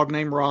dog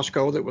named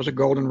Roscoe that was a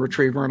golden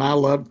retriever, and I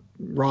loved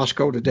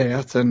Roscoe to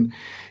death. And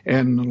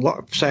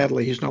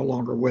sadly, he's no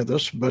longer with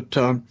us. But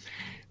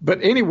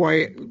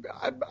anyway,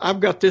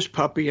 I've got this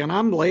puppy, and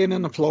I'm laying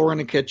in the floor in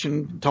the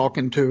kitchen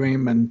talking to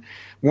him. And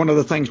one of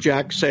the things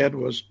Jack said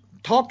was,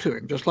 talk to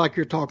him just like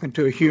you're talking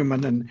to a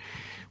human. And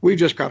we've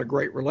just got a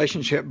great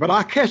relationship. But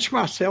I catch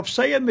myself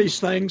saying these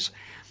things.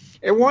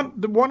 And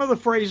one of the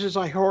phrases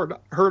I heard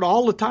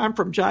all the time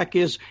from Jack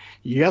is,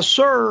 yes,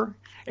 sir.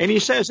 And he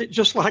says it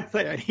just like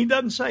that. He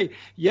doesn't say,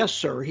 yes,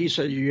 sir. He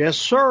says, yes,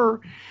 sir.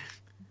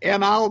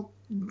 And I'll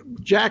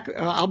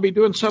be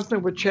doing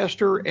something with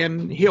Chester,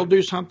 and he'll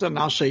do something, and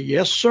I'll say,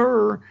 yes,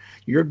 sir.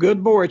 You're a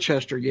good boy,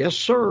 Chester. Yes,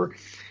 sir.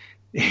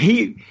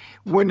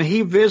 When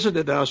he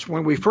visited us,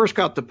 when we first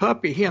got the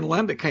puppy, he and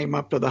Linda came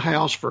up to the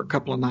house for a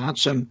couple of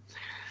nights,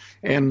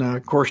 and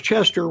of course,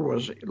 Chester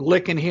was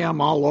licking him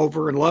all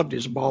over and loved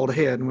his bald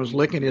head and was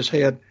licking his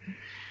head.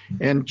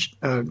 And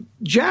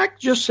Jack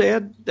just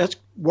said that's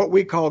what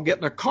we call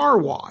getting a car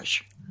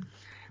wash.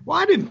 Well,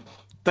 I didn't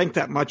think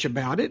that much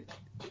about it.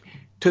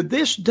 To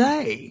this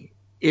day,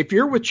 if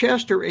you're with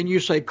Chester and you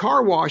say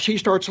car wash, he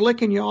starts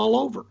licking you all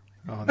over.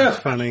 Oh, that's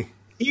funny.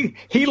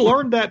 He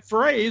learned that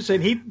phrase,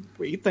 and he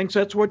thinks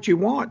that's what you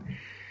want.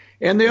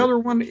 And the other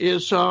one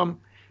is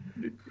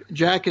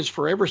Jack is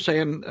forever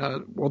saying,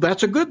 well,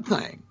 that's a good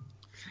thing.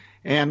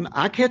 And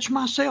I catch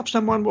myself,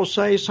 someone will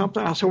say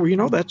something, I say,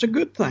 well, that's a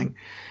good thing.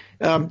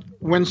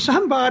 When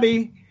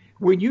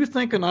you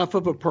think enough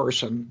of a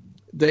person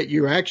that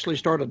you actually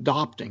start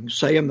adopting,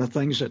 saying the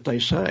things that they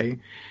say,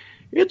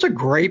 it's a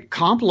great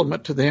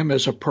compliment to them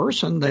as a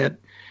person that,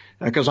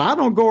 because I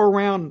don't go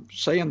around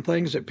saying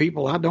things that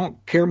people I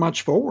don't care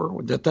much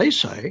for that they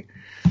say.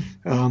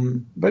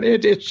 But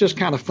it's just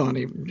kind of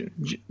funny.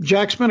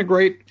 Jack's been a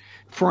great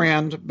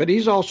friend, but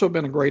he's also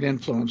been a great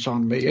influence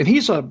on me. And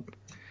he's a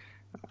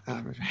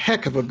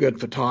heck of a good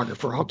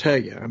photographer, I'll tell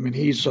you. I mean,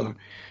 he's an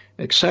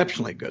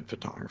exceptionally good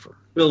photographer.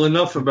 Bill,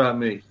 enough about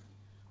me.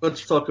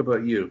 Let's talk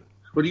about you.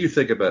 What do you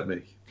think about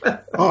me?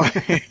 Oh,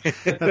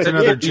 that's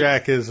another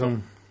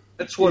Jackism.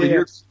 That's one of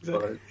your.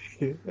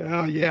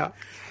 Oh, yeah.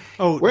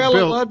 Oh, well,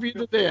 Bill, I love you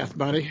to death,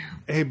 buddy.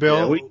 Hey,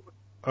 Bill.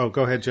 Yeah,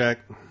 go ahead, Jack.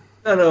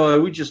 No,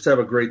 we just have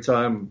a great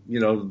time,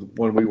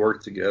 when we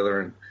work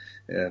together,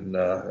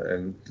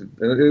 and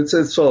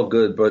it's all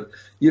good. But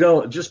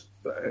just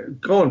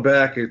going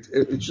back,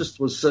 it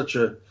just was such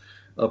a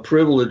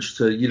privilege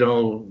to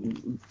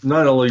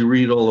not only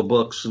read all the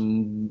books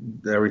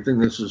and everything.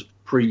 This is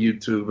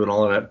pre-YouTube and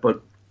all of that,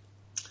 but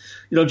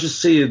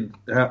just seeing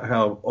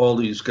how all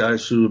these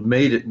guys who have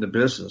made it in the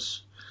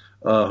business,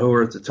 who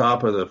are at the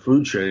top of the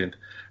food chain,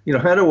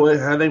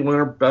 how they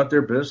went about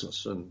their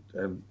business, and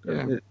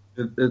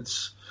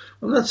it's.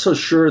 I'm not so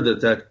sure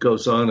that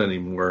goes on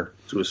anymore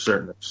to a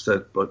certain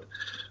extent, but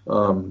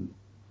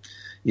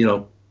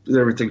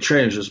everything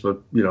changes.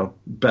 But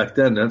back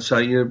then, that's how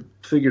you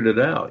figured it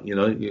out.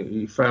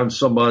 You found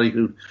somebody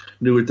who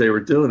knew what they were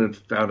doing and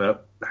found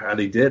out how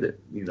they did it.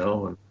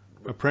 And,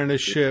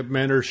 apprenticeship,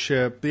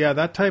 mentorship. Yeah,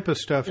 that type of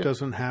stuff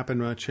doesn't happen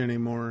much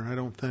anymore, I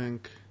don't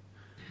think.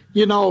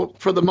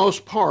 For the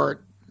most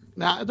part,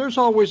 now there's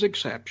always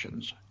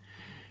exceptions,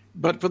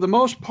 but for the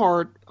most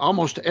part,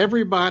 almost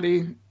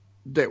everybody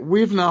that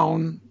we've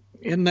known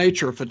in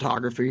nature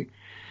photography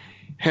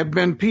have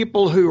been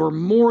people who are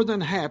more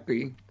than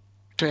happy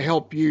to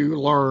help you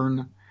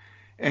learn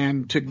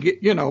and to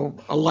get,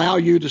 allow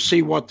you to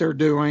see what they're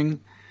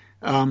doing.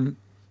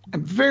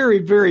 Very,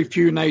 very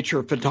few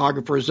nature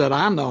photographers that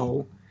I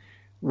know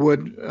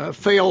would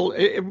fail.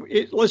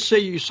 Let's say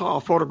you saw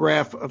a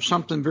photograph of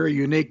something very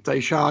unique they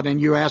shot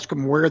and you ask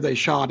them where they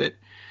shot it.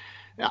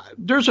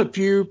 There's a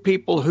few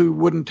people who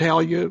wouldn't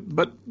tell you,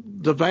 but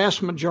the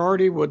vast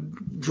majority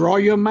would draw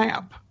you a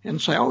map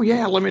and say, oh,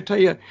 yeah, let me tell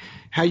you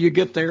how you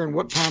get there and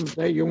what time of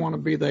day you want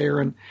to be there.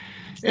 And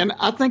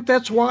I think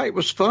that's why it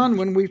was fun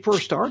when we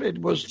first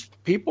started, was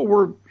people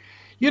were,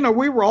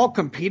 we were all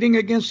competing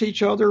against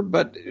each other,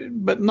 but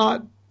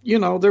not,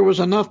 there was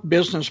enough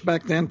business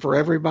back then for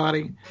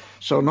everybody.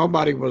 So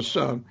nobody was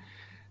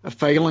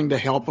failing to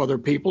help other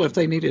people if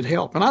they needed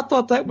help. And I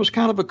thought that was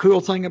kind of a cool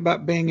thing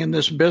about being in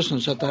this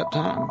business at that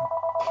time.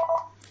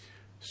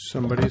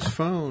 Somebody's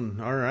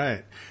phone. All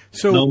right.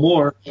 So no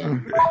more.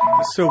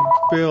 So,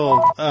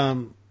 Bill,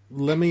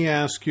 let me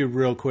ask you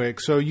real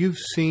quick. So you've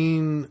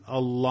seen a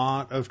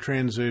lot of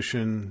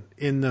transition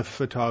in the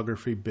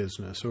photography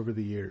business over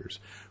the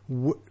years.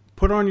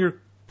 Put on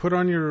your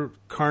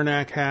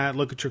Karnak hat,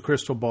 look at your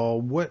crystal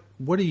ball. What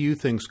do you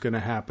think's going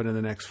to happen in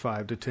the next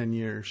 5 to 10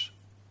 years?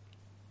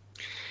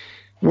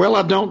 Well,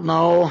 I don't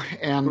know.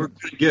 And we're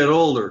going to get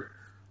older.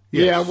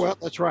 Yes. Yeah, well,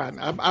 that's right.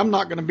 I'm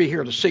not going to be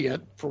here to see it,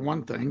 for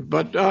one thing.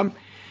 But, I'm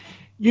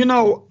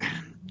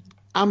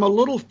a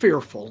little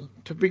fearful,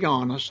 to be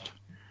honest.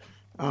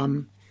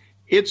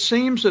 it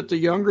seems that the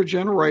younger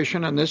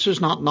generation, and this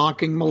is not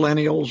knocking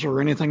millennials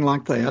or anything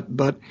like that,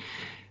 but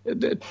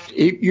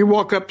you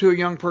walk up to a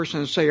young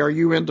person and say, "Are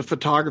you into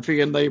photography?"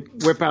 And they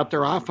whip out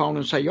their iPhone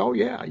and say, "Oh,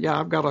 yeah,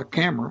 I've got a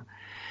camera."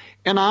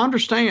 And I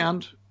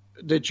understand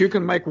that you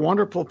can make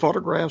wonderful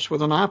photographs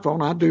with an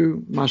iPhone. I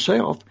do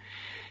myself.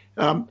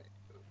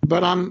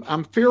 But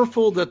I'm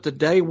fearful that the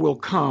day will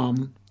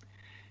come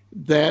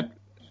that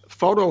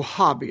photo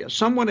hobbyists,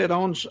 someone that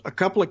owns a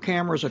couple of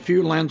cameras, a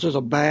few lenses,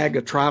 a bag,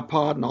 a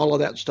tripod, and all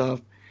of that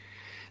stuff,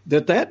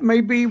 that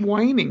may be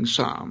waning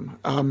some.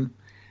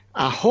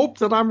 I hope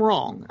that I'm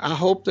wrong. I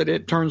hope that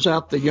it turns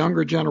out the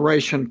younger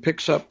generation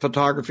picks up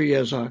photography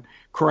as a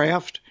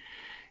craft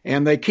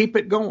and they keep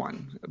it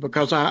going,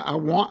 because I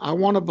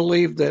want to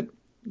believe that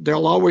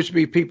there'll always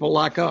be people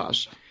like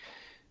us.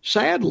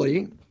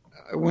 Sadly,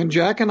 when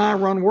Jack and I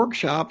run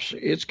workshops,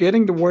 it's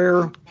getting to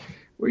where,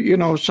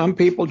 some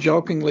people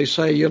jokingly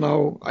say,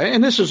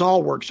 and this is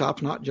all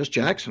workshops, not just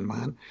Jack's and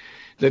mine,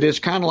 that it's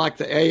kind of like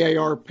the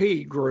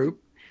AARP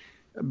group,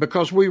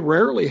 because we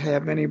rarely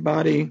have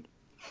anybody,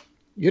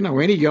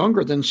 any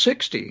younger than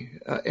 60,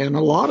 and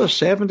a lot of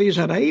 70s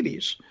and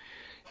 80s.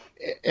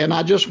 And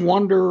I just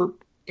wonder,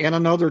 in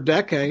another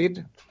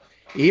decade,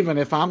 even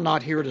if I'm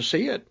not here to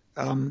see it,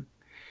 how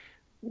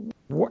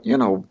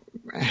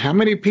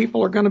many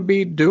people are going to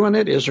be doing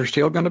it? Is there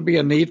still going to be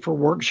a need for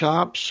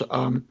workshops?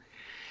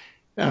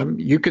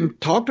 You can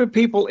talk to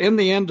people in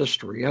the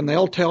industry, and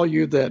they'll tell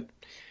you that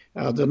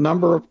the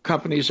number of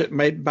companies that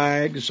made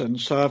bags and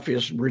stuff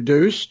is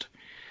reduced.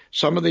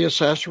 Some of the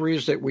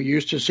accessories that we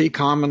used to see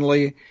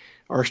commonly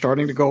are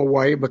starting to go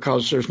away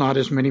because there's not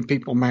as many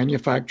people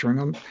manufacturing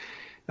them.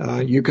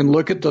 You can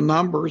look at the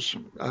numbers.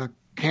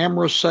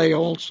 Camera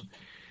sales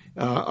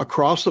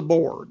across the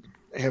board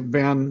have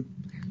been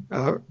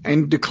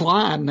in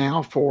decline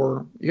now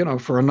for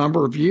a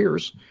number of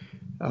years.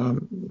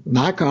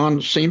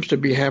 Nikon seems to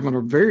be having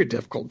a very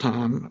difficult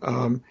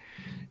time,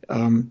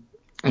 and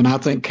I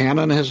think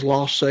Canon has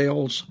lost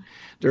sales.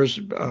 There's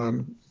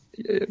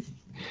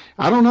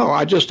I don't know.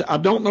 I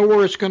don't know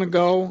where it's going to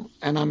go,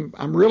 and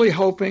I'm really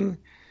hoping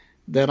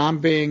that I'm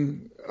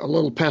being a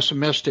little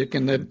pessimistic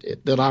and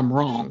that I'm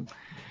wrong.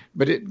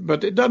 But it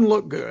doesn't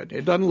look good.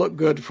 It doesn't look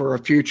good for a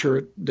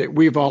future that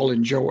we've all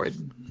enjoyed.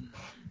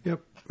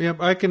 Yep.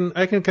 I can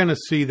kind of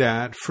see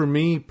that. For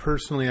me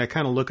personally, I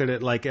kind of look at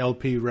it like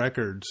LP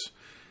records.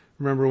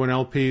 Remember when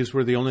LPs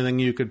were the only thing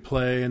you could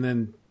play, and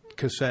then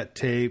cassette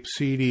tape,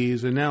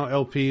 CDs, and now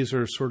LPs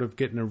are sort of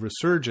getting a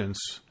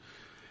resurgence.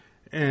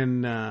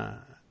 And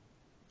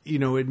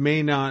it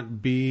may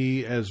not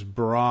be as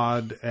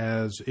broad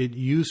as it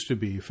used to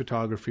be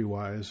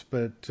photography-wise,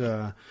 but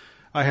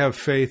I have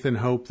faith and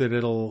hope that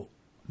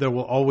there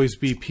will always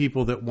be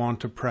people that want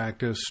to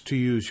practice, to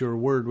use your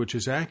word, which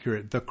is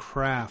accurate, the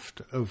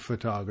craft of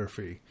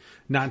photography,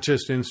 not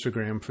just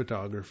Instagram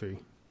photography.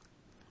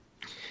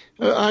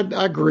 I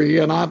agree,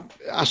 and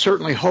I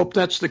certainly hope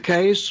that's the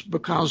case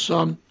because,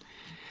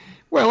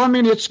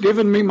 it's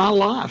given me my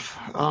life.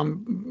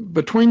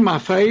 Between my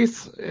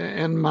faith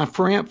and my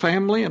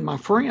family and my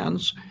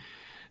friends,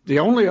 the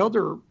only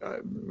other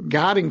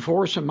guiding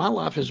force in my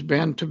life has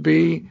been to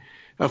be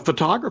a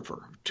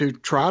photographer, to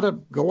try to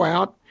go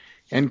out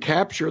and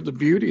capture the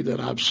beauty that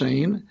I've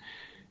seen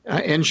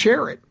and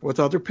share it with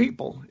other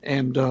people.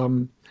 And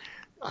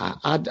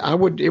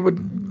it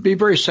would be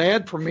very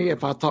sad for me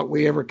if I thought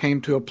we ever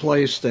came to a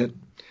place that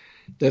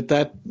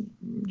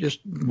just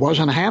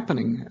wasn't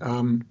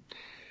happening.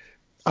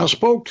 I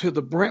spoke to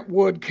the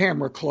Brentwood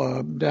Camera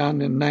Club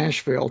down in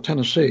Nashville,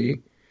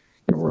 Tennessee.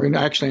 We're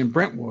actually in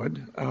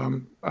Brentwood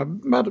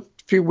about a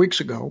few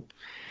weeks ago,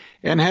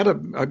 and had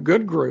a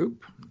good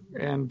group.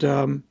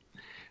 And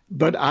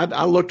but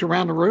I looked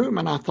around the room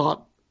and I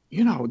thought,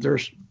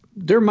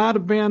 there might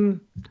have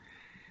been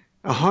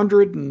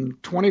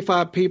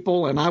 125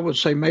 people, and I would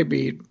say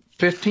maybe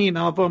 15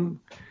 of them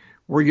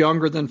were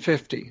younger than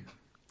 50,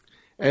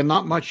 and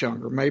not much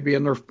younger, maybe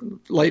in their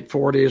late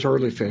 40s,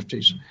 early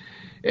 50s.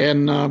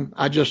 And I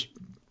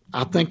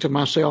think to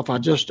myself, I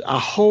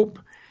hope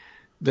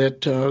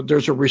that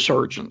there's a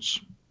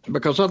resurgence,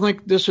 because I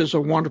think this is a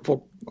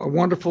wonderful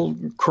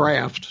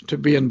craft to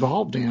be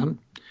involved in.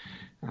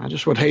 I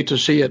just would hate to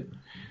see it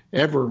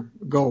ever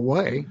go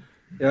away.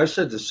 Yeah, I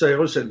said to say, I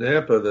was at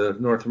NAPA, the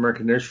North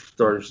American Nature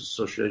Photographers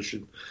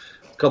Association,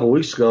 a couple of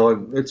weeks ago,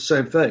 and it's the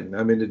same thing.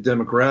 I mean, the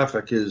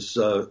demographic is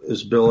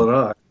Bill and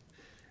I.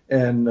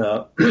 And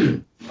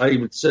I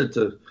even said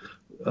to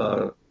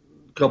a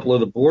couple of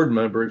the board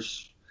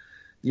members,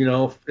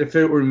 if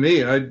it were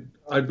me,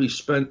 I'd be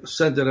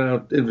sending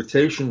out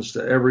invitations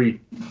to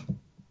every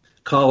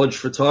college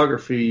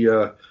photography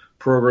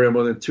program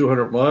within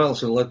 200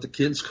 miles and let the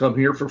kids come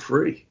here for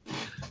free,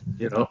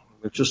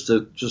 just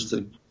to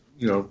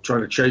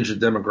trying to change the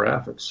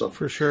demographics. So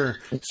for sure.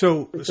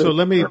 So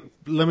let me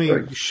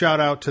shout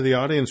out to the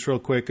audience real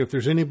quick. If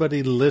there's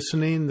anybody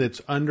listening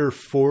that's under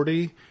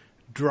 40,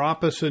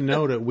 drop us a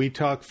note at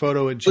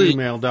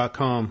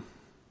wetalkphoto@gmail.com.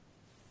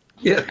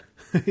 Yeah.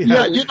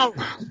 Yeah,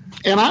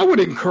 and I would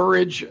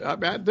encourage,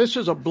 this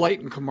is a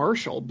blatant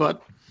commercial,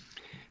 but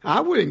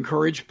I would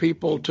encourage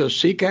people to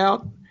seek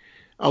out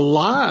a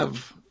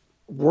live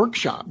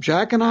workshop.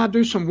 Jack and I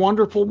do some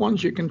wonderful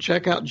ones. You can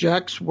check out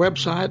Jack's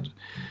website.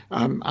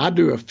 I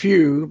do a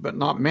few, but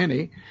not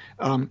many.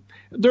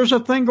 There's a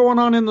thing going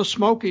on in the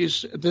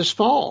Smokies this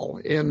fall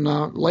in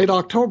late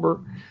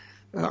October,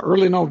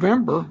 early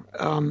November.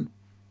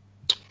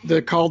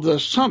 They're called the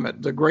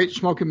Summit, the Great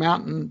Smoky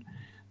Mountain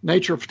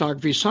Nature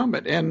Photography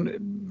Summit. And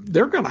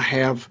they're going to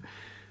have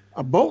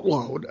a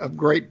boatload of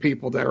great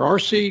people there.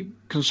 R.C.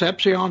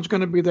 Concepcion's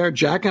going to be there.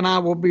 Jack and I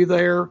will be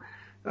there.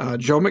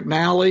 Joe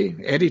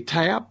McNally, Eddie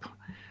Tapp,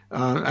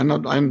 and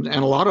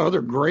a lot of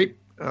other great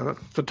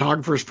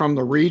photographers from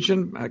the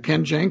region,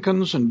 Ken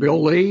Jenkins and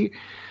Bill Lee.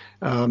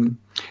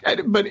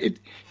 But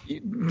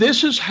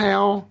this is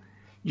how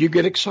you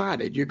get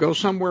excited. You go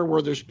somewhere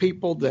where there's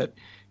people that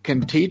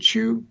can teach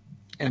you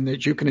and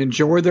that you can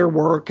enjoy their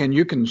work, and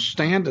you can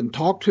stand and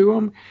talk to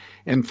them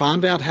and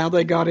find out how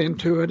they got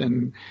into it.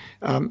 And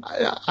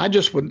I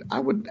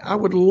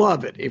would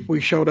love it if we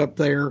showed up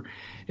there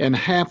and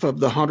half of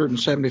the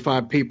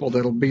 175 people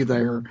that'll be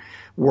there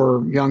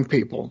were young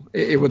people.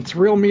 It would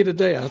thrill me to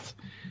death,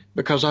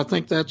 because I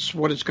think that's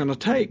what it's going to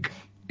take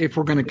if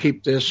we're going to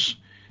keep this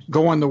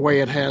going the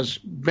way it has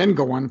been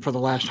going for the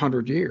last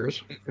 100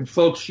 years. And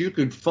folks, you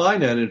can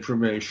find that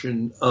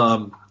information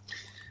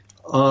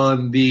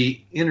on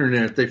the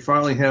internet. They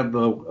finally have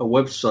a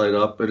website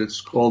up, and it's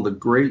called the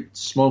Great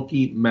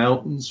Smoky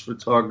Mountains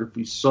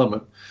Photography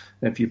Summit.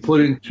 And if you put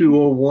in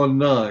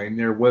 2019,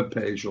 their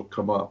webpage will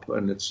come up,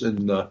 and it's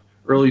in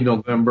early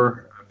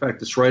November. In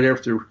fact, it's right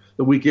after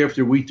the week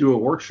after we do a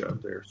workshop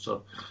there.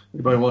 So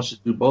anybody wants to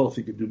do both,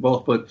 you can do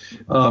both. But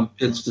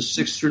it's the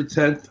 6th through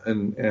 10th,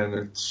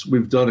 and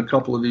we've done a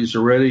couple of these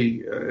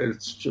already.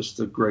 It's just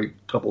a great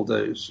couple of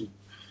days.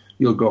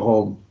 You'll go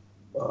home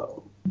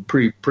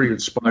pretty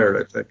inspired,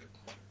 I think.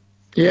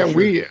 Yeah,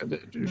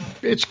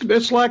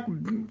 it's like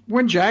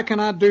when Jack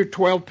and I do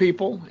 12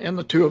 people and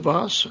the two of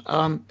us.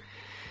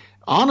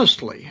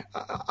 Honestly,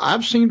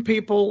 I've seen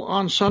people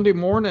on Sunday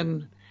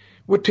morning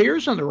with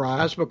tears in their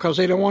eyes because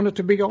they don't want it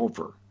to be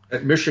over.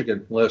 At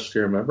Michigan last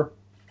year, remember?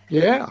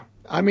 Yeah.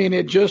 I mean,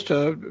 I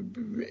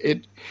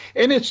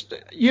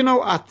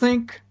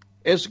think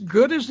as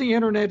good as the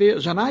internet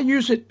is, and I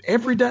use it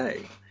every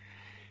day,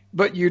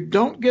 but you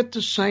don't get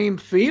the same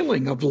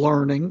feeling of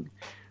learning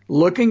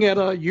looking at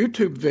a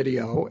YouTube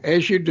video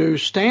as you do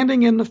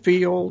standing in the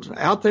field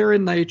out there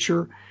in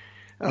nature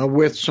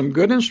with some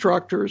good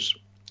instructors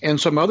and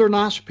some other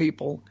nice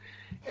people,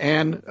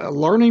 and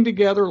learning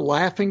together,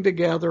 laughing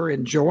together,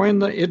 enjoying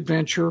the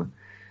adventure.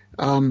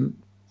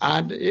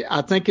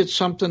 I think it's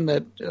something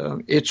that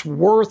it's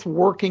worth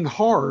working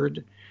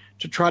hard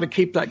to try to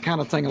keep that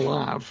kind of thing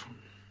alive.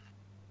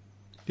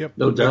 Yep,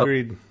 no doubt.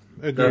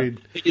 Agreed.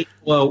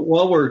 Well,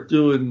 while we're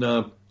doing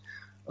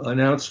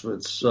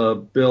announcements,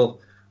 Bill,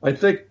 I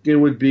think it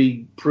would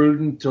be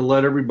prudent to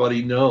let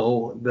everybody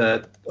know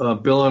that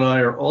Bill and I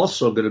are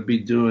also going to be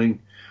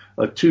doing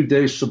a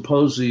 2-day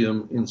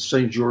symposium in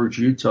St. George,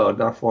 Utah,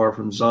 not far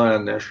from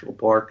Zion National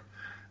Park,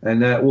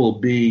 and that will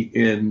be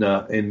in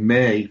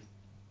May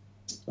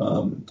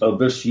of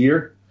this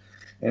year,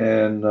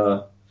 and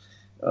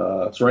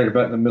it's right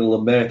about in the middle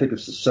of May. I think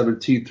it's the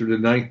 17th through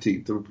the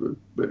 19th.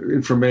 The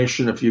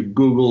information, if you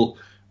Google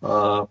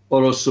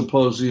Photo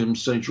Symposium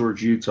St.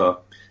 George, Utah,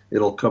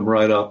 it'll come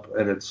right up,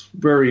 and it's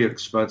very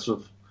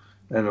inexpensive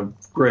and a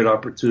great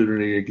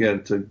opportunity,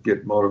 again, to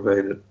get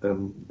motivated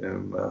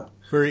and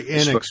very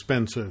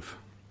inexpensive.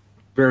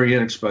 Very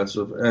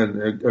inexpensive,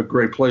 and a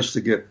great place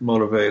to get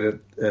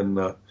motivated. And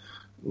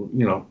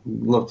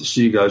love to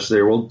see you guys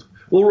there. We'll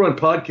run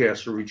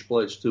podcasts for each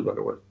place too, by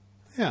the way.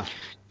 Yeah.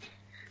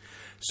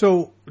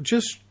 So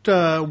just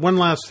one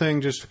last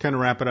thing, just to kind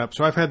of wrap it up.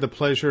 So I've had the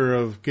pleasure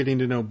of getting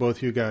to know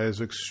both you guys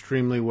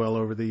extremely well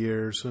over the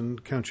years,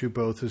 and count you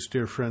both as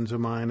dear friends of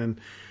mine.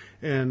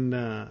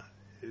 And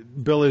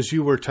Bill, as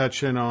you were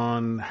touching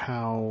on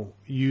how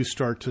you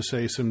start to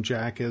say some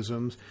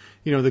Jackisms,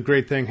 the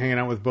great thing hanging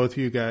out with both of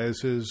you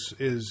guys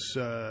is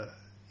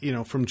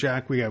from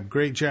Jack we have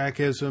great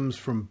Jackisms.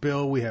 From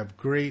Bill we have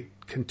great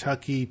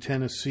Kentucky,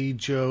 Tennessee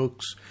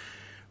jokes.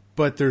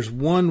 But there's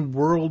one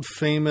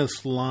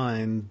world-famous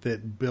line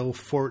that Bill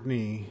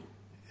Fortney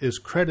is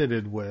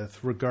credited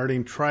with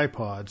regarding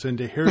tripods, and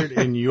to hear it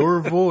in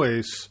your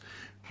voice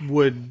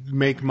would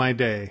make my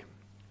day.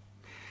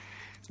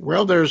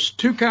 Well, there's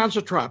two kinds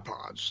of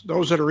tripods,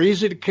 those that are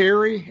easy to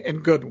carry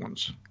and good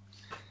ones.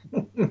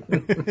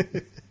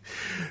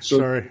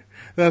 Sorry.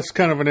 That's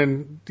kind of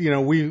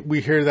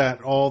we hear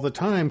that all the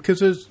time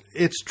because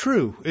it's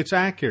true. It's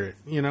accurate.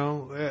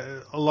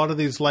 A lot of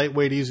these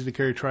lightweight, easy to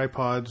carry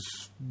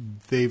tripods,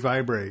 they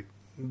vibrate,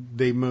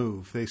 they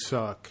move, they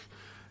suck.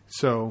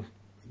 So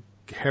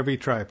heavy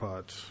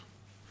tripods.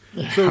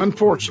 So,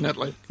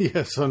 unfortunately.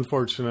 Yes,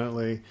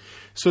 unfortunately.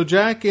 So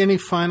Jack, any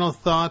final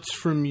thoughts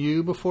from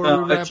you before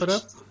we wrap it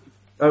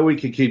up? We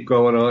could keep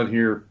going on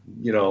here,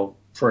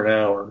 for an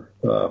hour.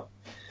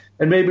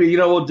 And maybe,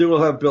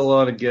 we'll have Bill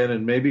on again,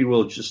 and maybe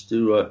we'll just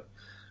do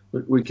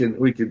we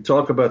can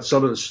talk about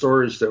some of the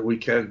stories that we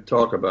can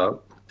talk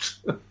about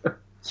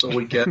So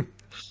we can,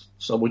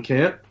 some we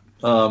can't.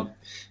 And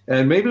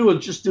maybe we'll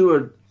just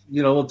do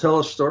we'll tell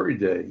a story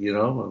day,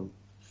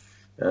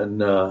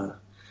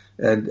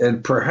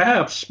 and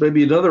perhaps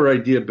maybe another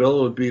idea,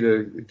 Bill, would be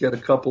to get a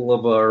couple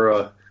of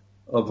our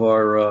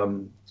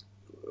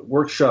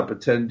workshop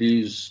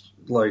attendees,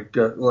 like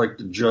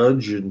the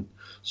judge and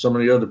some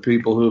of the other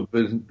people who have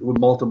been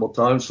multiple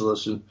times with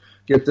us, and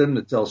get them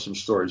to tell some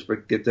stories,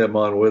 but get them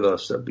on with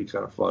us. That'd be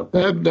kind of fun.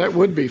 That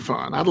would be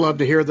fun. I'd love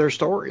to hear their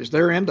stories,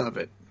 their end of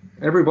it.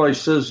 Everybody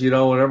says,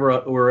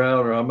 whenever we're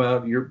out or I'm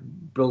out,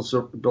 Bill's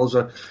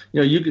out.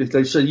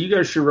 They say you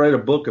guys should write a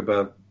book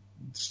about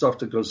stuff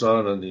that goes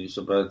on in these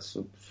events.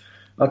 And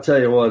I'll tell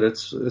you what,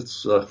 it's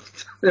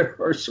there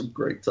are some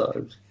great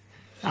times.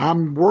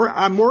 I'm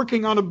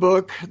working on a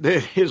book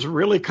that is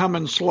really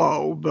coming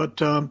slow,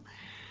 but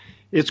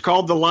it's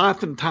called The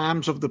Life and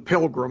Times of the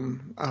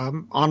Pilgrim.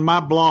 On my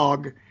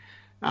blog,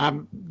 I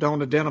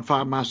don't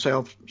identify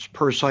myself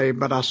per se,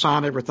 but I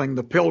sign everything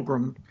The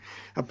Pilgrim.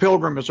 A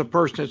pilgrim is a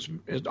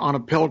person that's on a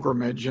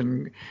pilgrimage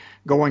and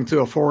going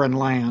through a foreign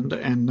land,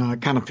 and I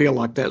kind of feel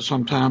like that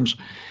sometimes.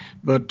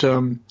 But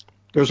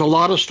there's a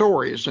lot of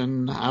stories,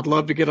 and I'd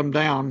love to get them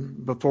down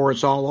before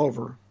it's all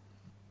over.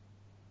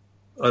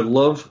 I'd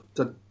love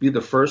to be the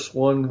first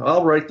one.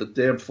 I'll write the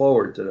damn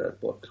forward to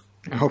that book.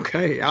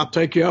 Okay, I'll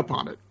take you up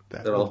on it.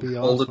 That would be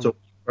awesome. Hold it to a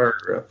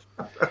paragraph.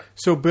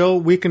 So, Bill,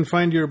 we can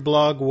find your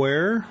blog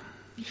where?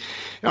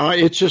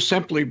 It's just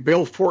simply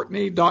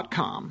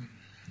BillFortney.com.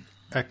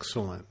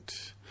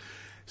 Excellent.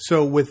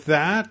 So with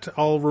that,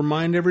 I'll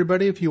remind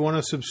everybody, if you want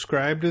to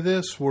subscribe to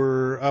this,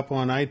 we're up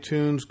on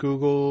iTunes,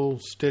 Google,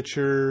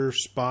 Stitcher,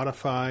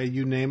 Spotify,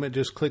 you name it.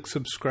 Just click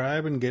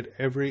subscribe and get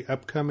every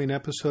upcoming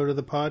episode of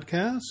the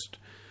podcast.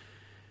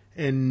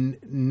 And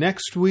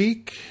next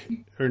week,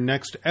 or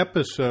next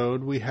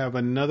episode, we have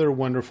another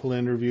wonderful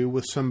interview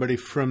with somebody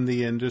from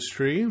the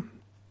industry.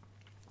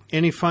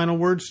 Any final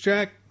words,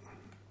 Jack?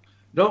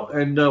 No,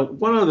 and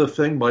one other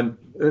thing,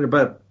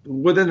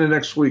 within the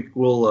next week,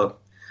 we're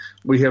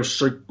going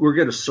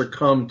to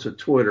succumb to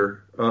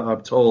Twitter.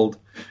 I'm told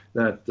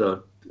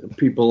that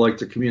people like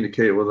to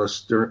communicate with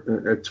us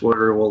at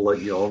Twitter. We'll let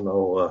you all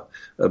know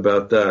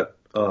about that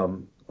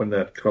when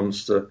that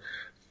comes to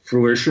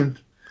fruition.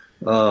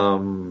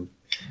 And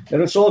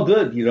it's all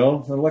good,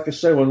 And like I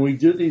say, when we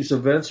do these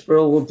events,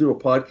 Bill, we'll do a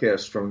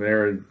podcast from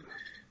there, and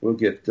we'll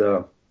get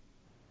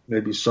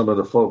maybe some of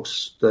the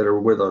folks that are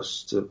with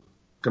us to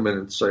come in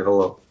and say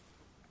hello.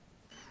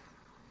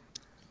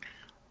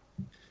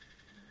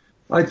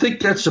 I think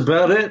that's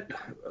about it,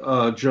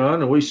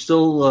 John. Are we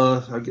still,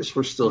 I guess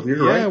we're still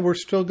here, right? Yeah, we're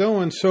still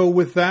going. So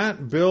with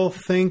that, Bill,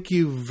 thank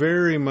you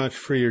very much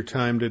for your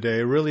time today.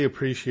 I really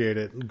appreciate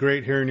it.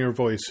 Great hearing your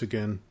voice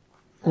again.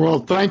 Well,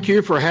 thank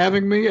you for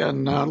having me,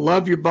 and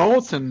love you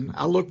both, and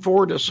I look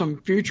forward to some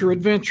future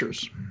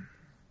adventures.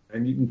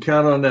 And you can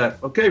count on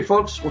that. Okay,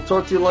 folks, we'll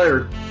talk to you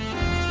later.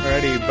 All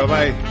righty,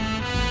 bye-bye.